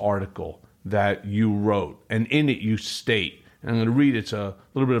Jones article that you wrote. And in it you state, and I'm going to read, it's a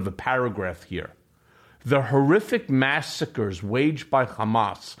little bit of a paragraph here. The horrific massacres waged by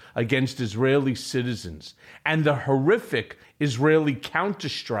Hamas against Israeli citizens and the horrific Israeli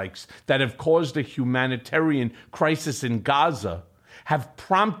counterstrikes that have caused a humanitarian crisis in Gaza have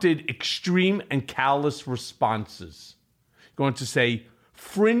prompted extreme and callous responses. Going to say,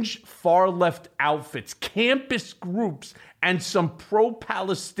 fringe far-left outfits, campus groups, and some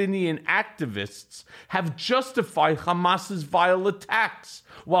pro-Palestinian activists have justified Hamas's vile attacks,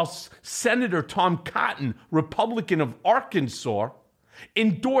 while Senator Tom Cotton, Republican of Arkansas,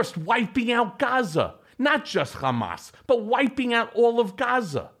 endorsed wiping out Gaza. Not just Hamas, but wiping out all of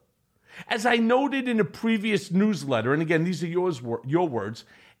Gaza. As I noted in a previous newsletter, and again, these are your words,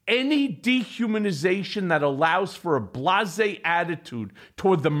 any dehumanization that allows for a blasé attitude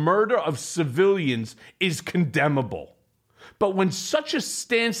toward the murder of civilians is condemnable. But when such a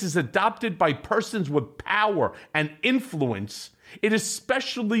stance is adopted by persons with power and influence, it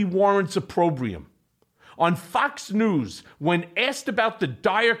especially warrants opprobrium. On Fox News, when asked about the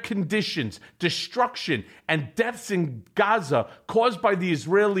dire conditions, destruction, and deaths in Gaza caused by the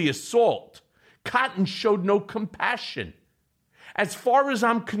Israeli assault, Cotton showed no compassion. As far as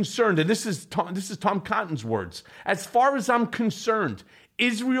I'm concerned, and this is Tom Cotton's words, as far as I'm concerned,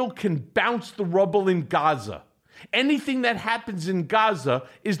 Israel can bounce the rubble in Gaza. Anything that happens in Gaza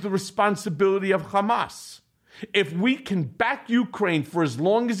is the responsibility of Hamas. If we can back Ukraine for as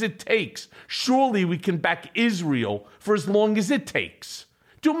long as it takes, surely we can back Israel for as long as it takes.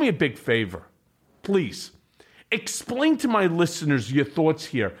 Do me a big favor, please. Explain to my listeners your thoughts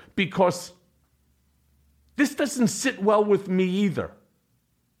here, because this doesn't sit well with me either.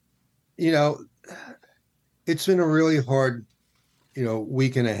 You know, it's been a really hard,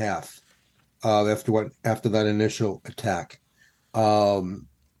 week and a half after that initial attack.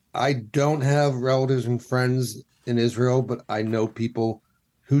 I don't have relatives and friends in Israel, but I know people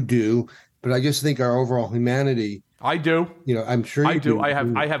who do. But I just think our overall humanity. I do. I'm sure you do. I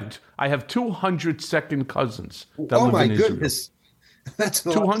have 200 second cousins that live in Israel. Oh my goodness, that's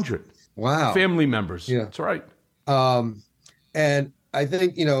 200. Wow, family members. Yeah, that's right. And I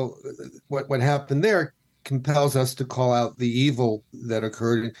think what happened there compels us to call out the evil that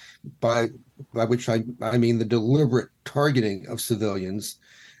occurred, by which I mean the deliberate targeting of civilians.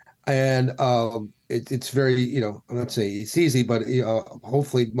 And it's very, I'm not saying it's easy, but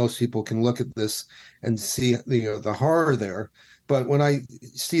hopefully most people can look at this and see the horror there. But when I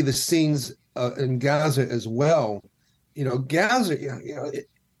see the scenes in Gaza as well, Gaza,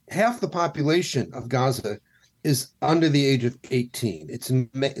 half the population of Gaza is under the age of 18. It's an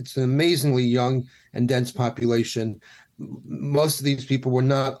amazingly young and dense population. Most of these people were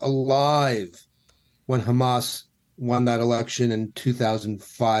not alive when Hamas won that election in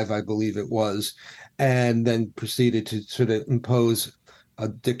 2005, I believe it was, and then proceeded to sort of impose a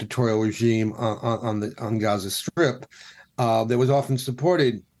dictatorial regime on Gaza Strip that was often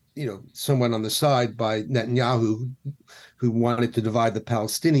supported, somewhat on the side by Netanyahu, who wanted to divide the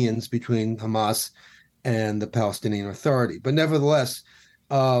Palestinians between Hamas and the Palestinian Authority. But nevertheless,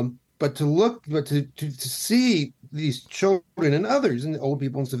 to see these children and others and old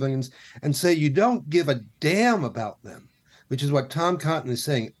people and civilians and say you don't give a damn about them, which is what Tom Cotton is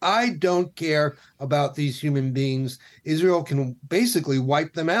saying. I don't care about these human beings. Israel can basically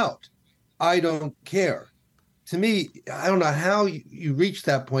wipe them out. I don't care. To me, I don't know how you reach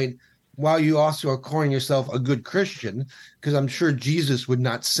that point while you also are calling yourself a good Christian, because I'm sure Jesus would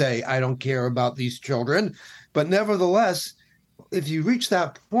not say, I don't care about these children. But nevertheless, if you reach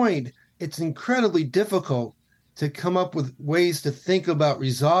that point, it's incredibly difficult to come up with ways to think about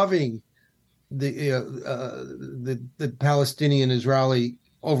resolving the Palestinian-Israeli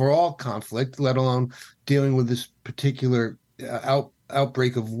overall conflict, let alone dealing with this particular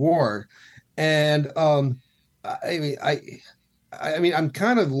outbreak of war. And I mean, I'm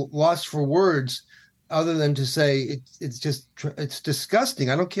kind of lost for words, other than to say it's disgusting.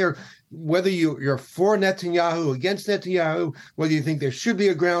 I don't care whether you're for Netanyahu, against Netanyahu, whether you think there should be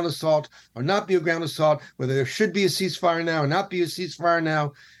a ground assault or not be a ground assault, whether there should be a ceasefire now or not be a ceasefire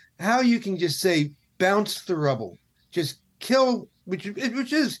now. How you can just say bounce the rubble, just kill, which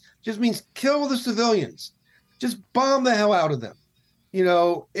just means kill the civilians, just bomb the hell out of them.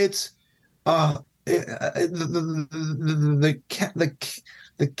 It's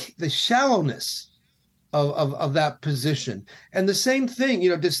the shallowness of that position. And the same thing,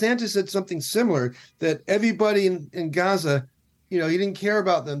 DeSantis said something similar, that everybody in Gaza, he didn't care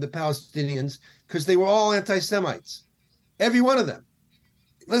about them, the Palestinians, because they were all anti-Semites. Every one of them.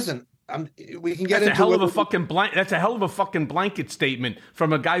 Listen, we can get That's into a hell of a fucking That's a hell of a fucking blanket statement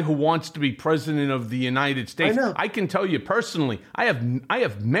from a guy who wants to be president of the United States. I know. I can tell you personally, I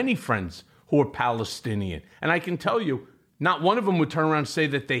have many friends who are Palestinian, and I can tell you, not one of them would turn around and say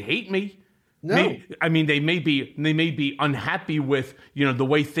that they hate me. No. They may be unhappy with, the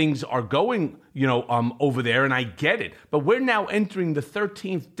way things are going, over there, and I get it. But we're now entering the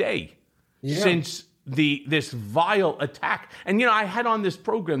 13th day since this vile attack. And I had on this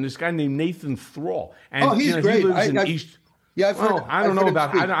program this guy named Nathan Thrall, and he's great. He lives in East. Yeah, I've heard, I don't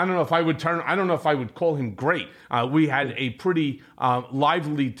know if I would call him great. We had a pretty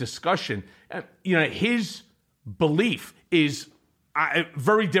lively discussion. His belief is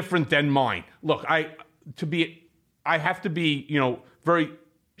very different than mine. Look, I have to be, very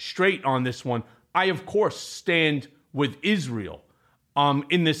straight on this one. I, of course, stand with Israel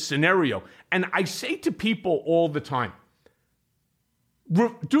in this scenario. And I say to people all the time,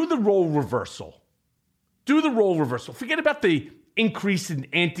 do the role reversal. Do the role reversal. Forget about the increase in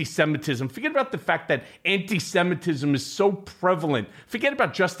anti-Semitism. Forget about the fact that anti-Semitism is so prevalent. Forget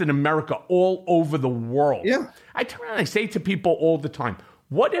about just in America, all over the world. Yeah. I turn around and I say to people all the time,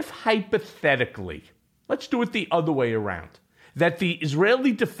 what if hypothetically, let's do it the other way around, that the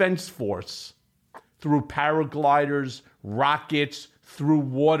Israeli Defense Force, through paragliders, rockets, through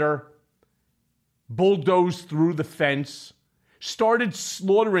water, bulldozed through the fence, started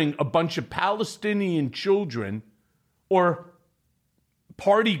slaughtering a bunch of Palestinian children or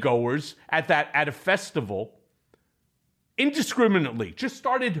party goers at a festival indiscriminately, just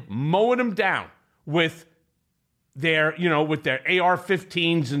started mowing them down with their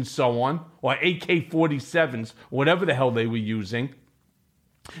AR-15s and so on, or AK-47s, whatever the hell they were using.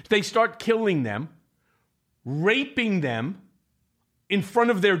 They start killing them, raping them in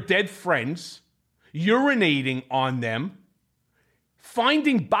front of their dead friends, urinating on them,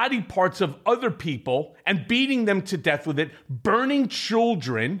 finding body parts of other people and beating them to death with it, burning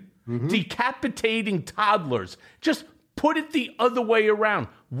children, decapitating toddlers. Just put it the other way around.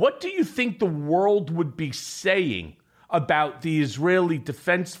 What do you think the world would be saying about the Israeli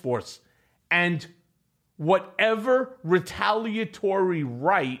Defense Force and whatever retaliatory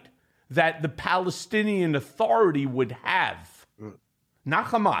right that the Palestinian Authority would have? Not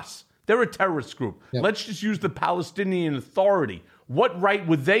Hamas. They're a terrorist group. Yep. Let's just use the Palestinian Authority. What right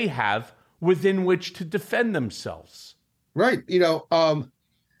would they have within which to defend themselves? Right. Your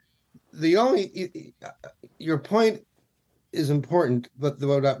point is important, but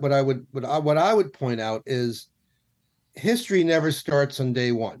what I would point out is history never starts on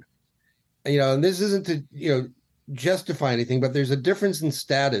day one. And this isn't to justify anything, but there's a difference in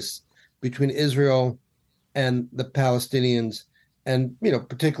status between Israel and the Palestinians, and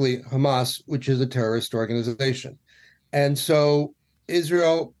particularly Hamas, which is a terrorist organization. And so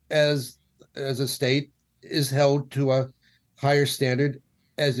Israel as a state is held to a higher standard,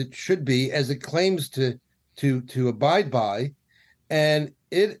 as it should be, as it claims to abide by, and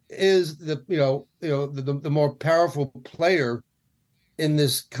it is the more powerful player in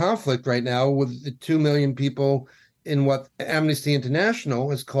this conflict right now, with the 2 million people in what Amnesty International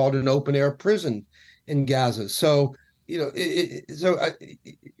has called an open air prison in Gaza. So I'm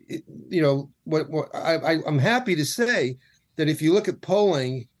happy to say that if you look at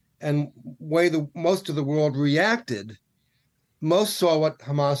polling and way most of the world reacted, most saw what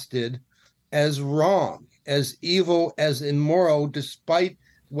Hamas did as wrong, as evil, as immoral, despite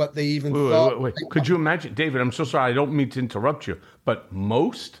what they even thought. Wait. Could you imagine, David? I'm so sorry. I don't mean to interrupt you, but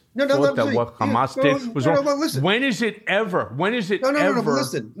most thought that what Hamas did was wrong. Listen. When is it ever? Listen.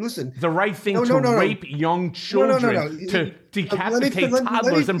 The right thing to rape young children, to decapitate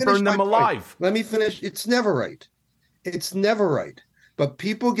toddlers and burn them alive? Let me finish. It's never right. It's never right. But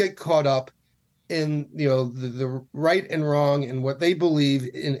people get caught up in the right and wrong and what they believe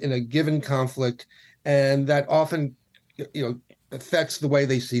in a given conflict, and that often affects the way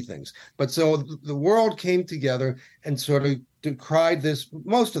they see things. But so the world came together and sort of decried this.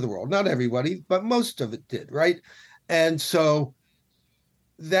 Most of the world, not everybody, but most of it did, right? And so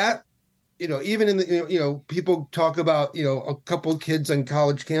that even in the people talk about a couple of kids on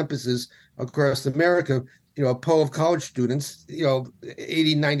college campuses across America, a poll of college students,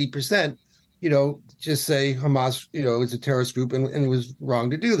 80-90%, just say Hamas, is a terrorist group and it was wrong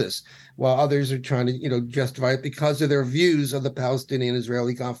to do this, while others are trying to, justify it because of their views of the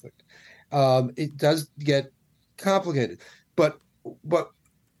Palestinian-Israeli conflict. It does get complicated, but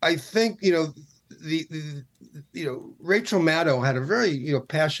I think Rachel Maddow had a very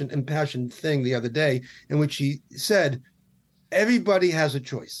impassioned thing the other day in which she said everybody has a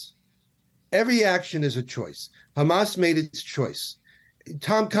choice. Every action is a choice. Hamas made its choice.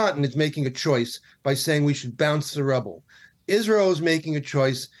 Tom Cotton is making a choice by saying we should bounce the rubble. Israel is making a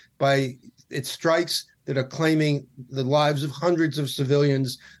choice by its strikes that are claiming the lives of hundreds of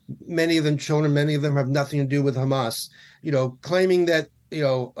civilians, many of them children, many of them have nothing to do with Hamas, claiming that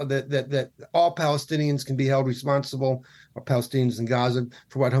that all Palestinians can be held responsible, or Palestinians in Gaza,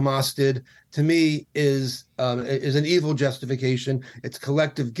 for what Hamas did. To me, is an evil justification. It's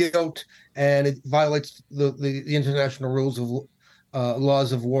collective guilt, and it violates the international rules of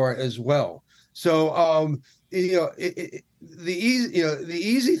laws of war as well. So, the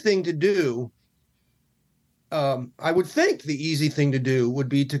easy thing to do. I would think the easy thing to do would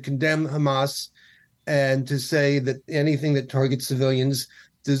be to condemn Hamas and to say that anything that targets civilians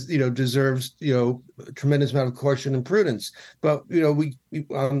deserves a tremendous amount of caution and prudence. But we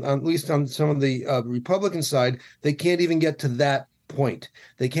at least on some of the Republican side, they can't even get to that point.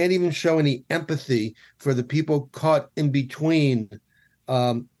 They can't even show any empathy for the people caught in between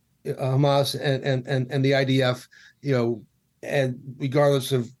Hamas and the IDF. And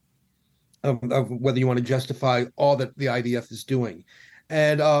regardless of whether you want to justify all that the IDF is doing.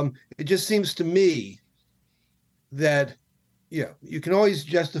 And it just seems to me that, you can always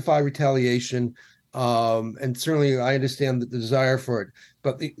justify retaliation. And certainly I understand the desire for it.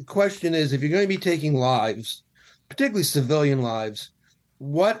 But the question is, if you're going to be taking lives, particularly civilian lives,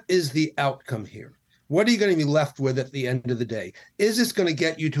 what is the outcome here? What are you going to be left with at the end of the day? Is this going to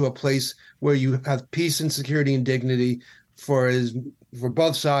get you to a place where you have peace and security and dignity for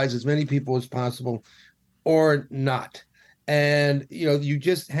both sides, as many people as possible, or not? And you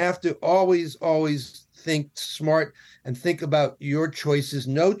just have to always think smart and think about your choices.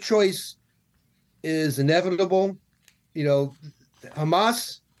 No choice is inevitable.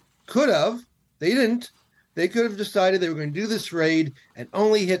 Hamas could have, they didn't. They could have decided they were going to do this raid and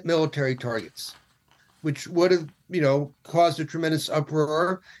only hit military targets, which would have, caused a tremendous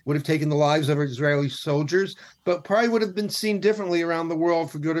uproar, would have taken the lives of Israeli soldiers, but probably would have been seen differently around the world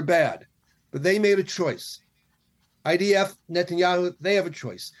for good or bad. But they made a choice. IDF, Netanyahu, they have a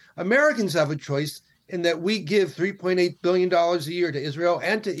choice. Americans have a choice in that we give $3.8 billion a year to Israel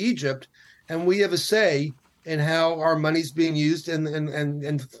and to Egypt, and we have a say in how our money's being used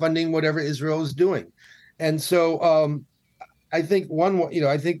and funding whatever Israel is doing. And so I think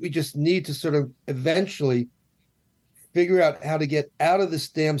I think we just need to sort of eventually figure out how to get out of this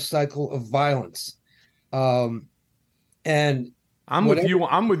damn cycle of violence. And I'm with you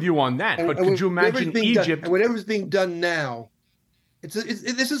on that. But could you imagine Egypt? Whatever's being done now,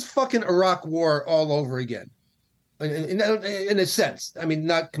 this is fucking Iraq War all over again, in a sense. I mean,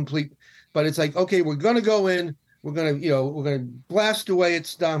 not complete, but it's like, okay, we're going to go in, we're going to blast away at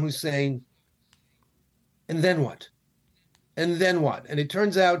Saddam Hussein, and then what? And then what? And it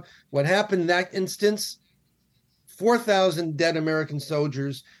turns out what happened in that instance, 4,000 dead American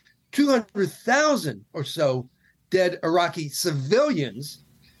soldiers, 200,000 or so dead Iraqi civilians,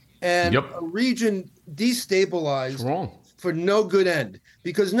 and a region destabilized for no good end,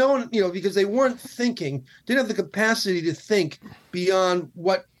 because no one, because they weren't thinking, didn't have the capacity to think beyond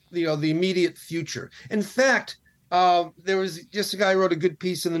what, the immediate future. In fact, there was just a guy who wrote a good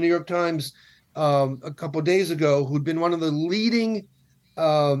piece in the New York Times a couple of days ago, who'd been one of the leading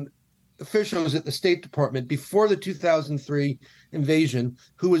officials at the State Department before the 2003 invasion,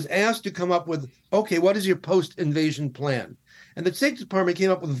 who was asked to come up with, okay, what is your post-invasion plan? And the State Department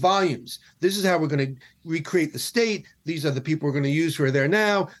came up with volumes. This is how we're going to recreate the state. These are the people we're going to use who are there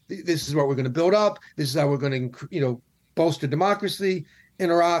now. This is what we're going to build up. This is how we're going to, bolster democracy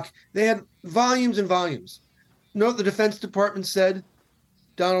in Iraq. They had volumes and volumes. You know what the Defense Department said?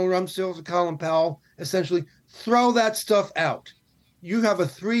 Donald Rumsfeld and Colin Powell, essentially, throw that stuff out. You have a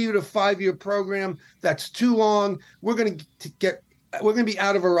 3 to 5 year program that's too long. We're going to be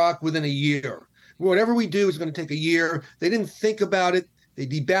out of Iraq within a year. Whatever we do is going to take a year. They didn't think about it. They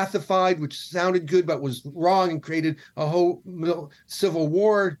de-Baathified, which sounded good but was wrong, and created a whole civil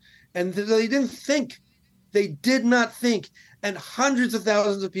war. And they didn't think. They did not think. And hundreds of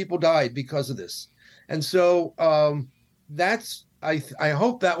thousands of people died because of this. And so I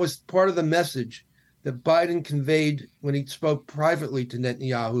hope that was part of the message that Biden conveyed when he spoke privately to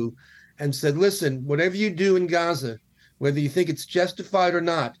Netanyahu and said, listen, whatever you do in Gaza, whether you think it's justified or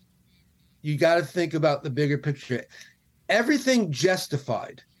not, you got to think about the bigger picture. Everything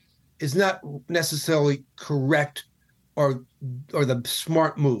justified is not necessarily correct or the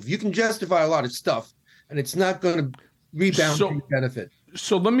smart move. You can justify a lot of stuff, and it's not going to rebound to your benefit.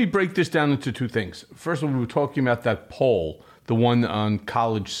 So let me break this down into two things. First of all, we were talking about that poll, the one on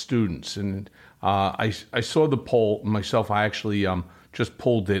college students. And I saw the poll myself. I actually just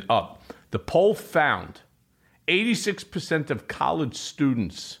pulled it up. The poll found 86% of college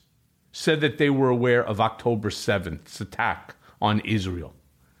students said that they were aware of October 7th's attack on Israel.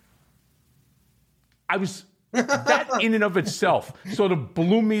 That in and of itself sort of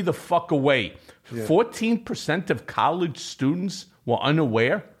blew me the fuck away. Yeah. 14% of college students were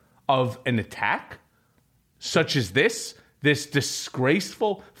unaware of an attack such as this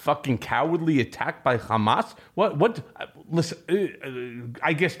disgraceful, fucking cowardly attack by Hamas. Listen,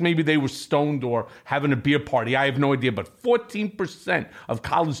 I guess maybe they were stoned or having a beer party. I have no idea, but 14% of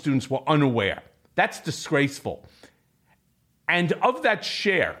college students were unaware. That's disgraceful. And of that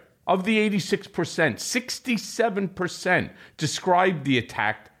share, of the 86%, 67% described the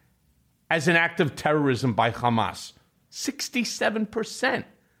attack as an act of terrorism by Hamas. 67%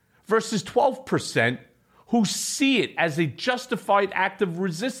 versus 12% who see it as a justified act of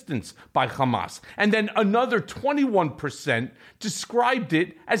resistance by Hamas. And then another 21% described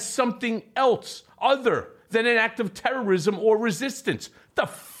it as something else other than an act of terrorism or resistance. The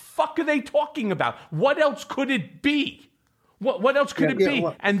fuck are they talking about? What else could it be? What else could it be?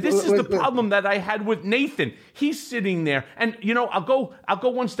 And this is the problem that I had with Nathan. He's sitting there, and I'll go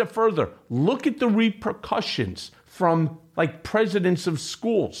one step further. Look at the repercussions from like presidents of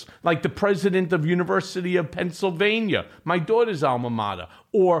schools, like the president of University of Pennsylvania, my daughter's alma mater,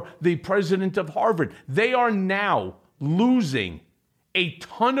 or the president of Harvard. They are now losing a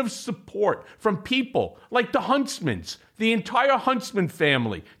ton of support from people like the Huntsmans. The entire Huntsman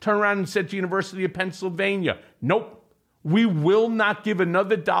family turned around and said to University of Pennsylvania, nope. We will not give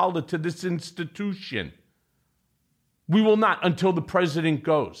another dollar to this institution. We will not until the president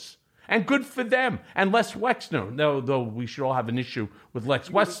goes. And good for them. And Les Wexner, though we should all have an issue with Les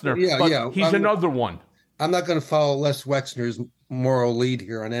Wexner, but he's another one. I'm not going to follow Les Wexner's moral lead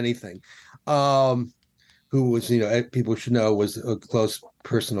here on anything. Who was, people should know, was a close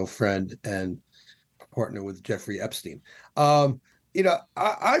personal friend and partner with Jeffrey Epstein. I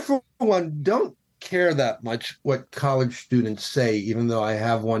for one, don't care that much what college students say, even though I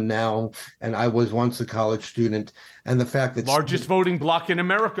have one now and I was once a college student, and the fact that largest voting bloc in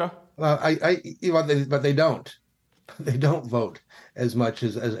America. But they don't vote as much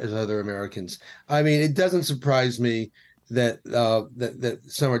as other Americans. I mean, it doesn't surprise me that that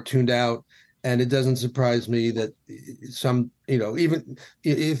some are tuned out, and it doesn't surprise me that some, even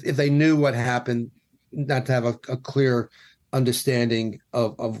if they knew what happened, not to have a clear understanding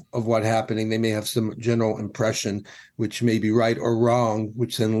of what happening. They may have some general impression, which may be right or wrong,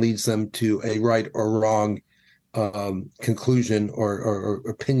 which then leads them to a right or wrong conclusion or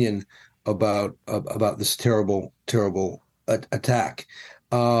opinion about this terrible attack.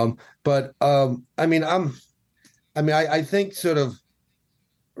 I think sort of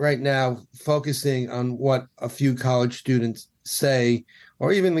right now focusing on what a few college students say,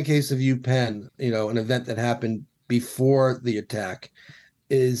 or even in the case of UPenn, an event that happened before the attack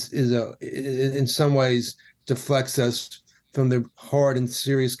is in some ways deflects us from the hard and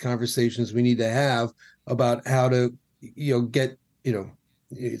serious conversations we need to have about how to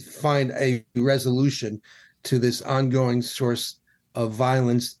find a resolution to this ongoing source of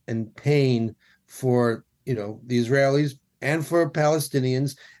violence and pain for the Israelis and for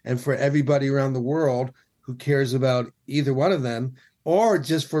Palestinians and for everybody around the world who cares about either one of them, or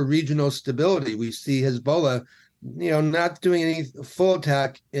just for regional stability. We see Hezbollah not doing any full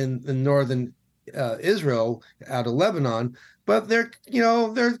attack in northern Israel out of Lebanon, but they're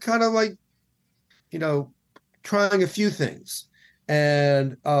kind of like, trying a few things.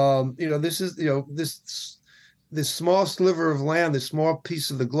 And, this is, this small sliver of land, this small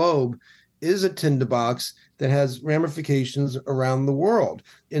piece of the globe is a tinderbox that has ramifications around the world.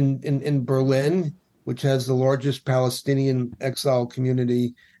 In Berlin, which has the largest Palestinian exile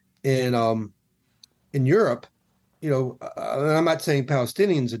community in Europe, I'm not saying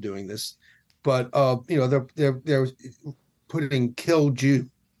Palestinians are doing this, but they're putting "kill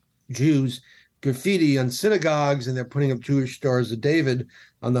Jews" graffiti on synagogues, and they're putting up Jewish Stars of David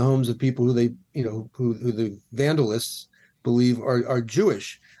on the homes of people who who the vandalists believe are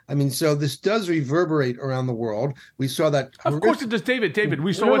Jewish. I mean, so this does reverberate around the world. We saw that. Of course it does, David.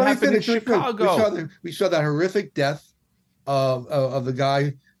 We saw what happened in Chicago. We saw that horrific death of the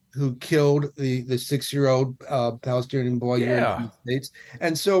guy who killed the 6-year-old Palestinian boy here in the United States.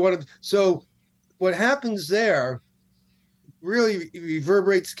 And so what happens there really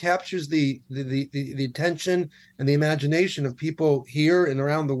reverberates, captures the attention and the imagination of people here and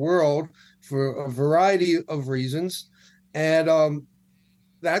around the world for a variety of reasons. And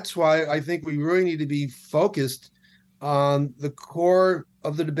that's why I think we really need to be focused on the core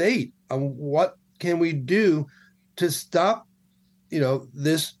of the debate on what can we do to stop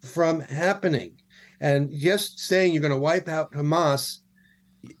this from happening. And just saying you're going to wipe out Hamas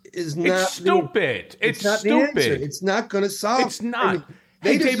is not It's stupid. It's not stupid. The answer. It's not going to solve. It's not. I mean,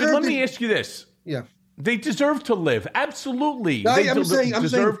 hey, David, let me ask you this. Yeah. They deserve to live. Absolutely. No, They I'm saying,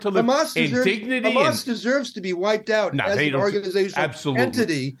 deserve to live in dignity. Hamas deserves to be wiped out as an organizational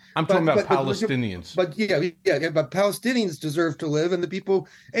entity. I'm talking about Palestinians. But but Palestinians deserve to live, and the people,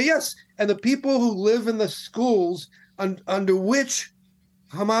 and the people who live in the schools under which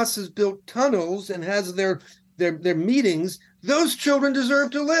Hamas has built tunnels and has their meetings, those children deserve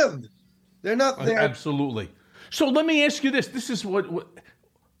to live. They're not there. Absolutely. So let me ask you this. This is what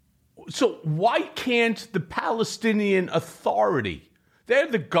so why can't the Palestinian Authority, they're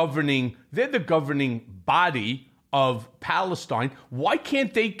the governing body of Palestine, why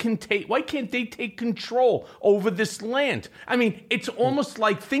can't they take control over this land? I mean, it's almost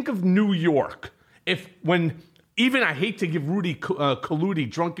like, think of New York. Even I hate to give Rudy Colludi,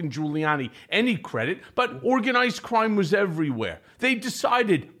 Drunken Giuliani, any credit, but organized crime was everywhere. They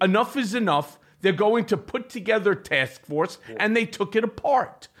decided enough is enough. They're going to put together a task force, and they took it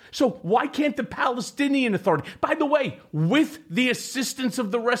apart. So why can't the Palestinian Authority, by the way, with the assistance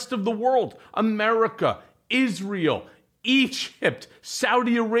of the rest of the world, America, Israel, Egypt,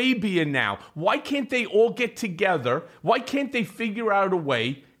 Saudi Arabia now, why can't they all get together? Why can't they figure out a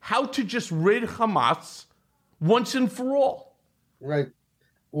way how to just rid Hamas once and for all? Right.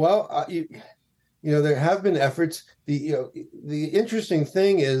 Well, there have been efforts. The interesting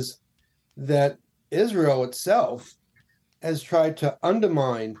thing is that Israel itself has tried to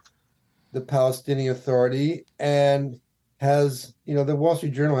undermine the Palestinian Authority and has, the Wall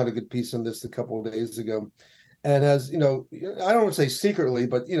Street Journal had a good piece on this a couple of days ago, and has, I don't want to say secretly,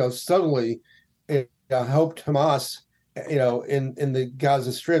 but, subtly helped Hamas, in the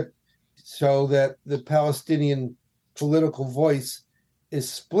Gaza Strip, so that the Palestinian political voice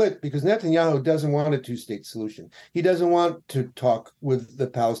is split, because Netanyahu doesn't want a two-state solution. He doesn't want to talk with the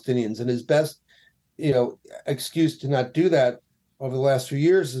Palestinians, and his best excuse to not do that over the last few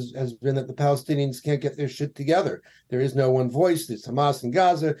years has been that the Palestinians can't get their shit together. There is no one voice. There's Hamas in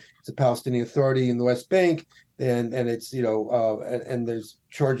Gaza. It's a Palestinian Authority in the West Bank, and it's and there's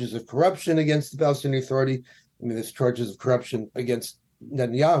charges of corruption against the Palestinian Authority. I mean, there's charges of corruption against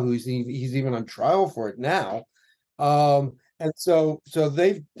Netanyahu. He's even on trial for it now. And so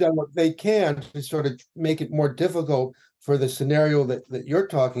they've done what they can to sort of make it more difficult for the scenario that you're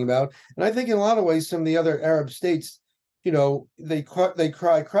talking about. And I think in a lot of ways, some of the other Arab states, they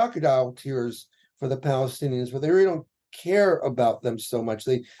cry crocodile tears for the Palestinians, but they really don't care about them so much.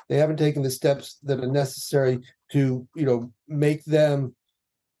 They haven't taken the steps that are necessary to, make them,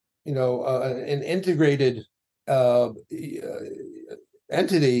 an integrated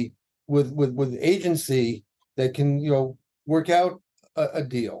entity with agency that can, work out a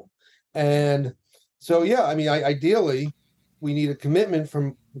deal. And so, ideally, we need a commitment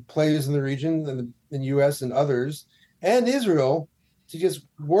from the players in the region and the U.S. and others and Israel to just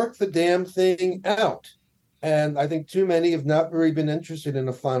work the damn thing out. And I think too many have not really been interested in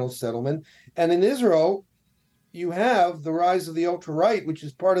a final settlement. And in Israel, you have the rise of the ultra-right, which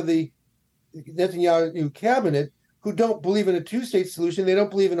is part of the Netanyahu cabinet, who don't believe in a two-state solution. They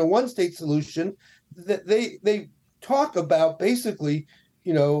don't believe in a one-state solution. That they talk about basically,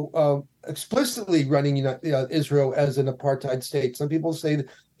 explicitly running Israel as an apartheid state. Some people say that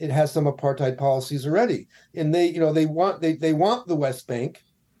it has some apartheid policies already, and they want the West Bank.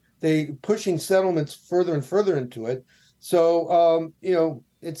 They pushing settlements further and further into it. So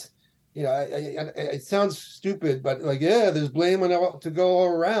it's it sounds stupid, but there's blame to go all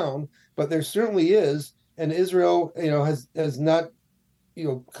around, but there certainly is, and Israel has not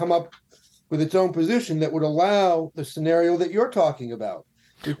come up with its own position that would allow the scenario that you're talking about.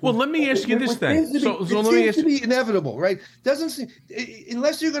 Well, let me ask you this then. It seems to be inevitable, right? Doesn't seem,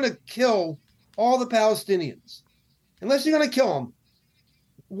 unless you're going to kill all the Palestinians, unless you're going to kill them,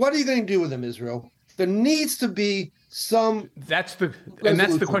 what are you going to do with them, Israel? There needs to be some. That's the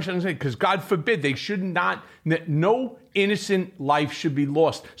question I'm saying, because God forbid they should not. No innocent life should be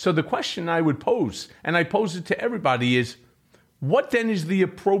lost. So the question I would pose, and I pose it to everybody, is, what then is the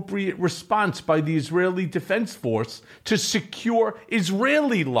appropriate response by the Israeli Defense Force to secure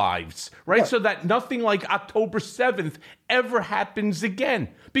Israeli lives, right? So that nothing like October 7th ever happens again,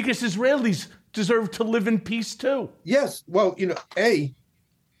 because Israelis deserve to live in peace too. Yes. Well,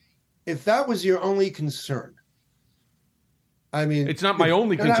 if that was your only concern, I mean, it's not my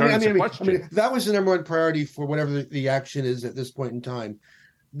only concern. It's a question. I mean, that was the number one priority for whatever the action is at this point in time.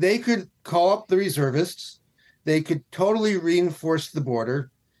 They could call up the reservists. They could totally reinforce the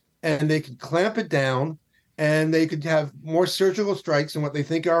border, and they could clamp it down, and they could have more surgical strikes on what they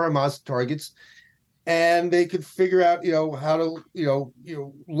think are Hamas targets. and they could figure out, how to,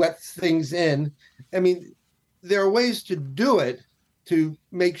 let things in. I mean, there are ways to do it to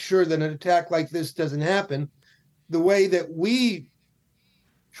make sure that an attack like this doesn't happen. The way that we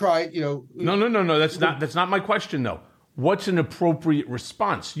try, No. That's not my question, though. What's an appropriate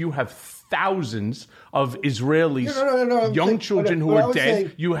response? You have thousands of Israelis, young children who are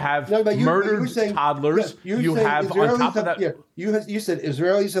dead. You have murdered toddlers. You have, on top of that, you said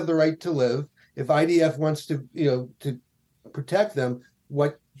Israelis have the right to live. If IDF wants to, to protect them,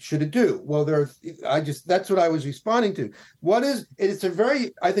 what should it do? Well, that's what I was responding to. It's a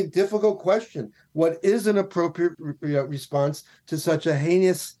very, I think, difficult question. What is an appropriate response to such a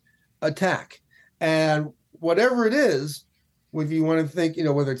heinous attack? And whatever it is, if you want to think,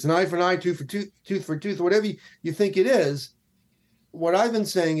 whether it's an eye for an eye, tooth for tooth, whatever you think it is, what I've been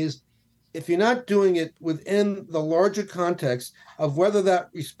saying is, if you're not doing it within the larger context of whether that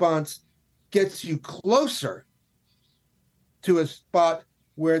response gets you closer to a spot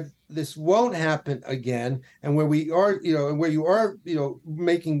where this won't happen again, and where we are, and where you are,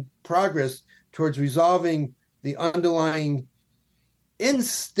 making progress towards resolving the underlying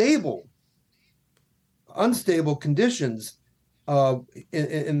unstable conditions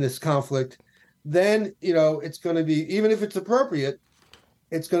in this conflict, then it's going to be, even if it's appropriate,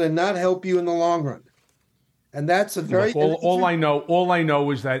 it's going to not help you in the long run. And that's a very all I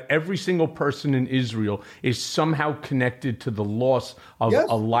know is that every single person in Israel is somehow connected to the loss of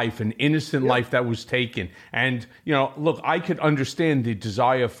a life, an innocent life that was taken. And look, I could understand the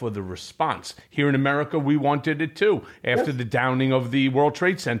desire for the response. Here in America, we wanted it too after the downing of the World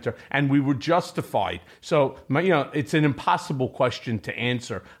Trade Center, and we were justified. So, it's an impossible question to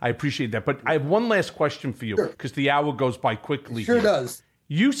answer. I appreciate that, but I have one last question for you because the hour goes by quickly. It sure does.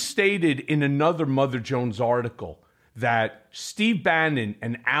 You stated in another Mother Jones article that Steve Bannon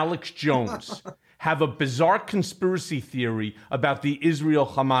and Alex Jones have a bizarre conspiracy theory about the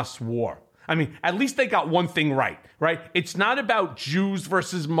Israel-Hamas war. I mean, at least they got one thing right? It's not about Jews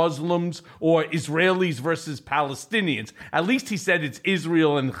versus Muslims or Israelis versus Palestinians. At least he said it's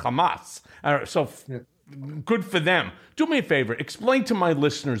Israel and Hamas. Good for them. Do me a favor. Explain to my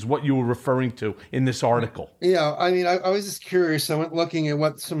listeners what you were referring to in this article. Yeah, I mean, I was just curious. I went looking at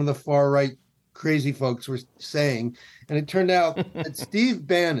what some of the far-right crazy folks were saying, and it turned out that Steve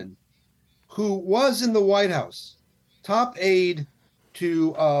Bannon, who was in the White House, top aide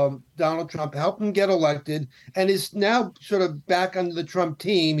to Donald Trump, helped him get elected, and is now sort of back under the Trump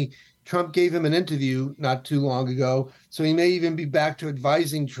team. Trump gave him an interview not too long ago, so he may even be back to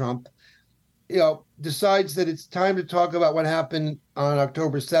advising Trump. Decides that it's time to talk about what happened on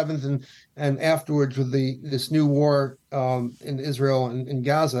October 7th and afterwards with this new war in Israel and in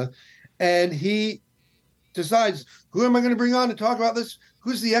Gaza. And he decides, who am I going to bring on to talk about this?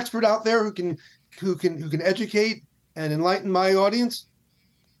 Who's the expert out there who can educate and enlighten my audience?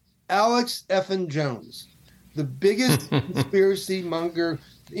 Alex effing Jones, the biggest conspiracy monger.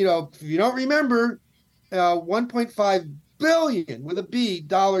 If you don't remember, 1.5 billion with a B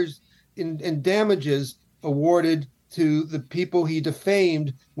dollars in damages awarded to the people he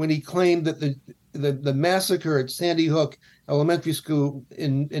defamed when he claimed that the massacre at Sandy Hook Elementary School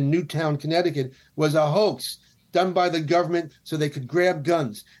in Newtown, Connecticut was a hoax done by the government so they could grab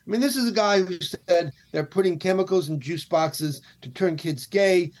guns. I mean, this is a guy who said they're putting chemicals in juice boxes to turn kids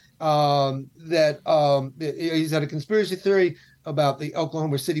gay, he's had a conspiracy theory about the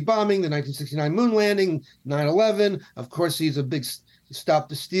Oklahoma City bombing, the 1969 moon landing, 9/11. Of course, he's a big Stop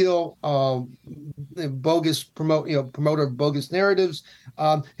the Steal, promoter of bogus narratives.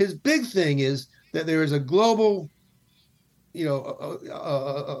 His big thing is that there is a global,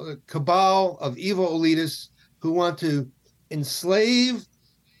 a cabal of evil elitists who want to enslave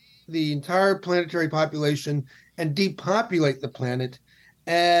the entire planetary population and depopulate the planet.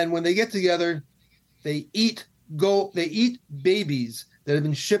 And when they get together, they eat babies that have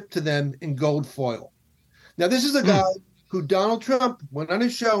been shipped to them in gold foil. Now, this is a guy who Donald Trump went on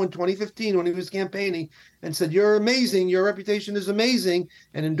his show in 2015 when he was campaigning and said, "You're amazing, your reputation is amazing,"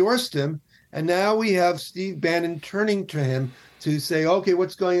 and endorsed him. And now we have Steve Bannon turning to him to say, "Okay,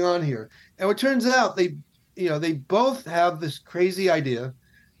 what's going on here?" And it turns out they both have this crazy idea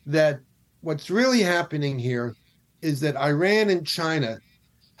that what's really happening here is that Iran and China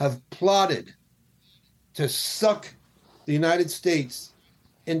have plotted to suck the United States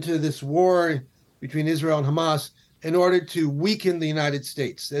into this war between Israel and Hamas in order to weaken the United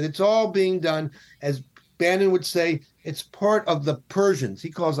States. And it's all being done, as Bannon would say, it's part of the Persians. He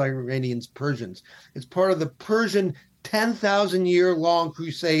calls Iranians Persians. It's part of the Persian 10,000-year-long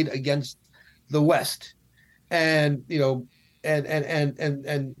crusade against the West. And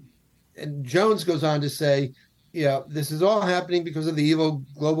and Jones goes on to say, this is all happening because of the evil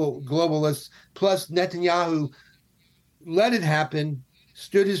globalists, plus Netanyahu let it happen,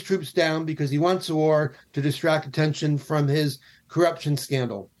 stood his troops down because he wants a war to distract attention from his corruption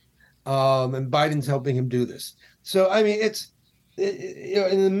scandal. And Biden's helping him do this. So, I mean, it's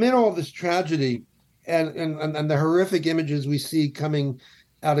in the middle of this tragedy and the horrific images we see coming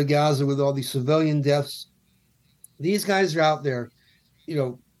out of Gaza with all these civilian deaths, these guys are out there,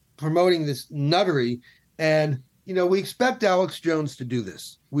 promoting this nuttery. And, we expect Alex Jones to do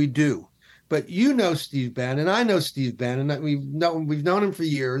this. We do. But Steve Bannon, I know Steve Bannon. We've known him for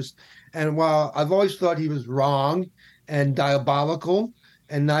years. And while I've always thought he was wrong and diabolical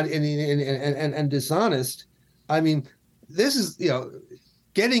and not and dishonest, I mean, this is,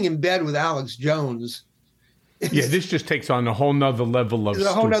 getting in bed with Alex Jones. This just takes on a whole nother level of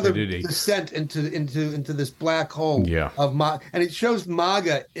stupidity. A whole nother descent into this black hole of and it shows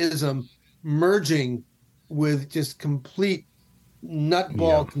MAGA-ism merging with just complete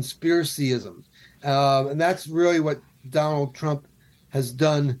nutball conspiracyism. And that's really what Donald Trump has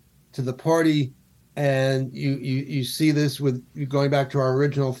done to the party. And you see this with, going back to our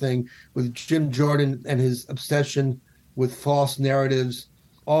original thing, with Jim Jordan and his obsession with false narratives,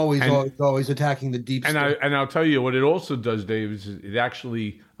 always attacking the deep state. And I'll tell you what it also does, Dave, is it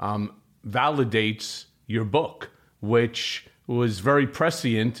actually validates your book, which was very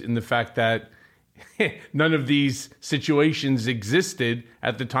prescient in the fact that none of these situations existed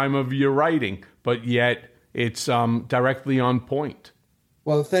at the time of your writing, but yet it's directly on point.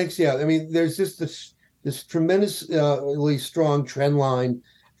 Well, thanks. Yeah, I mean, there's just this tremendously strong trend line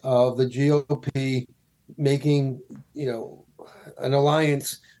of the GOP making, an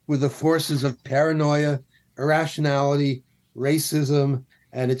alliance with the forces of paranoia, irrationality, racism,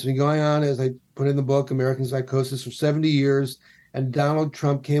 and it's been going on, as I put in the book, American Psychosis, for 70 years. And Donald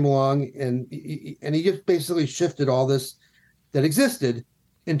Trump came along and he just basically shifted all this that existed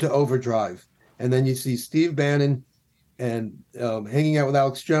into overdrive. And then you see Steve Bannon and hanging out with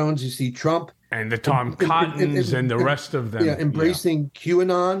Alex Jones. You see Trump and the Tom Cottons and the rest of them, embracing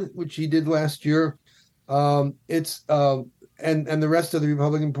QAnon, which he did last year. And the rest of the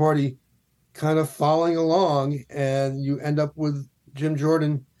Republican Party kind of following along, and you end up with Jim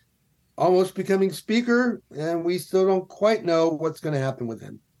Jordan almost becoming speaker, and we still don't quite know what's going to happen with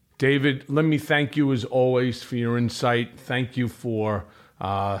him. David, let me thank you as always for your insight. Thank you for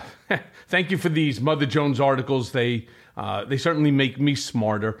these Mother Jones articles. They certainly make me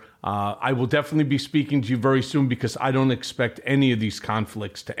smarter. I will definitely be speaking to you very soon because I don't expect any of these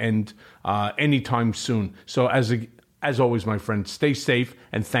conflicts to end anytime soon. So as always, my friend, stay safe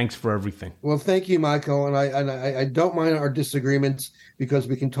and thanks for everything. Well, thank you, Michael. And I don't mind our disagreements because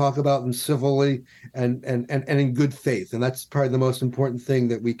we can talk about them civilly and in good faith. And that's probably the most important thing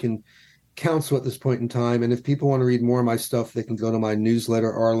that we can counsel at this point in time. And if people want to read more of my stuff, they can go to my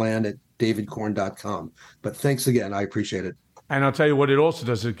newsletter, rland@davidcorn.com. But thanks again. I appreciate it. And I'll tell you what it also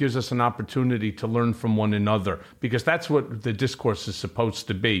does. It gives us an opportunity to learn from one another, because that's what the discourse is supposed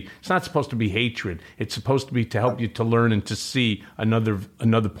to be. It's not supposed to be hatred. It's supposed to be to help you to learn and to see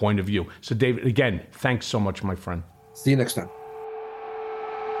another point of view. So, David, again, thanks so much, my friend. See you next time.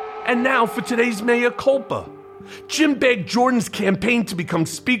 And now for today's Mea Culpa. Jim Bag Jordan's campaign to become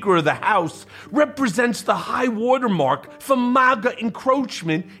Speaker of the House represents the high watermark for MAGA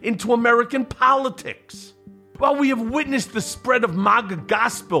encroachment into American politics. While we have witnessed the spread of MAGA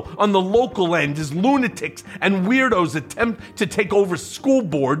gospel on the local end as lunatics and weirdos attempt to take over school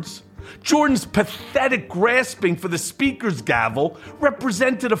boards, Jordan's pathetic grasping for the speaker's gavel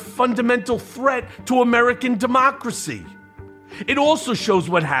represented a fundamental threat to American democracy. It also shows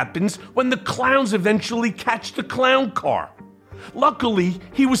what happens when the clowns eventually catch the clown car. Luckily,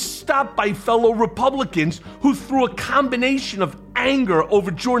 he was stopped by fellow Republicans who, through a combination of anger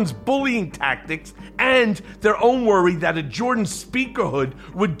over Jordan's bullying tactics and their own worry that a Jordan speakerhood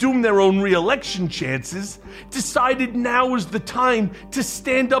would doom their own re-election chances, decided now was the time to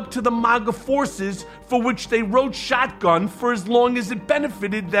stand up to the MAGA forces for which they rode shotgun for as long as it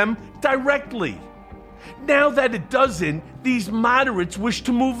benefited them directly. Now that it doesn't, these moderates wish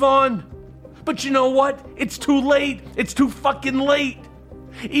to move on. But you know what? It's too late. It's too fucking late.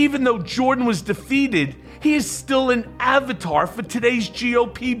 Even though Jordan was defeated, he is still an avatar for today's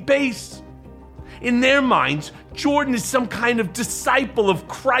GOP base. In their minds, Jordan is some kind of disciple of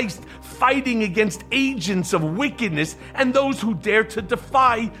Christ fighting against agents of wickedness and those who dare to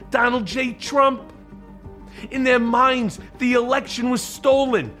defy Donald J. Trump. In their minds, the election was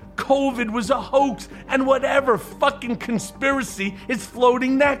stolen, COVID was a hoax, and whatever fucking conspiracy is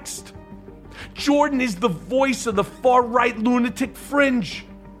floating next. Jordan is the voice of the far-right lunatic fringe.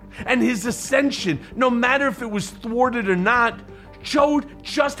 And his ascension, no matter if it was thwarted or not, showed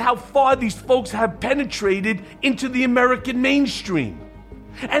just how far these folks have penetrated into the American mainstream.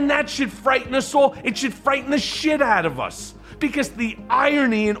 And that should frighten us all. It should frighten the shit out of us. Because the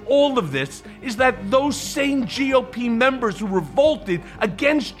irony in all of this is that those same GOP members who revolted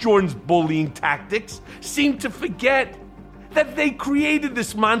against Jordan's bullying tactics seem to forget that they created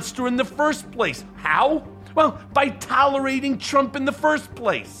this monster in the first place. How? Well, by tolerating Trump in the first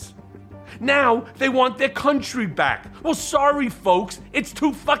place. Now they want their country back. Well, sorry, folks. It's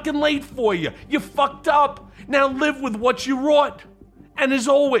too fucking late for you. You fucked up. Now live with what you wrought. And as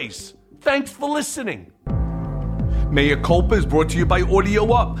always, thanks for listening. Mea Culpa is brought to you by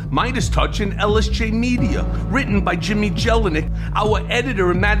Audio Up, Midas Touch, and LSJ Media. Written by Jimmy Jelinek. Our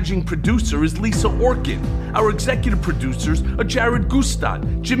editor and managing producer is Lisa Orkin. Our executive producers are Jared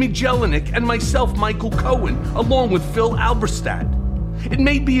Gustad, Jimmy Jelinek, and myself, Michael Cohen, along with Phil Alberstadt. It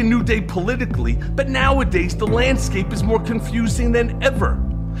may be a new day politically, but nowadays the landscape is more confusing than ever.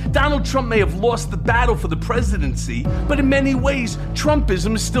 Donald Trump may have lost the battle for the presidency, but in many ways,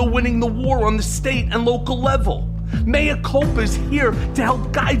 Trumpism is still winning the war on the state and local level. Mea Culpa is here to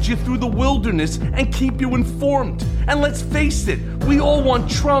help guide you through the wilderness and keep you informed. And let's face it, we all want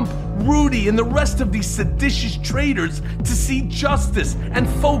Trump, Rudy, and the rest of these seditious traitors to see justice. And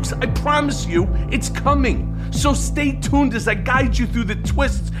folks, I promise you, it's coming. So stay tuned as I guide you through the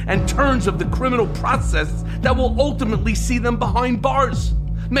twists and turns of the criminal process that will ultimately see them behind bars.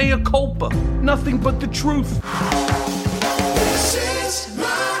 Mea Culpa, nothing but the truth.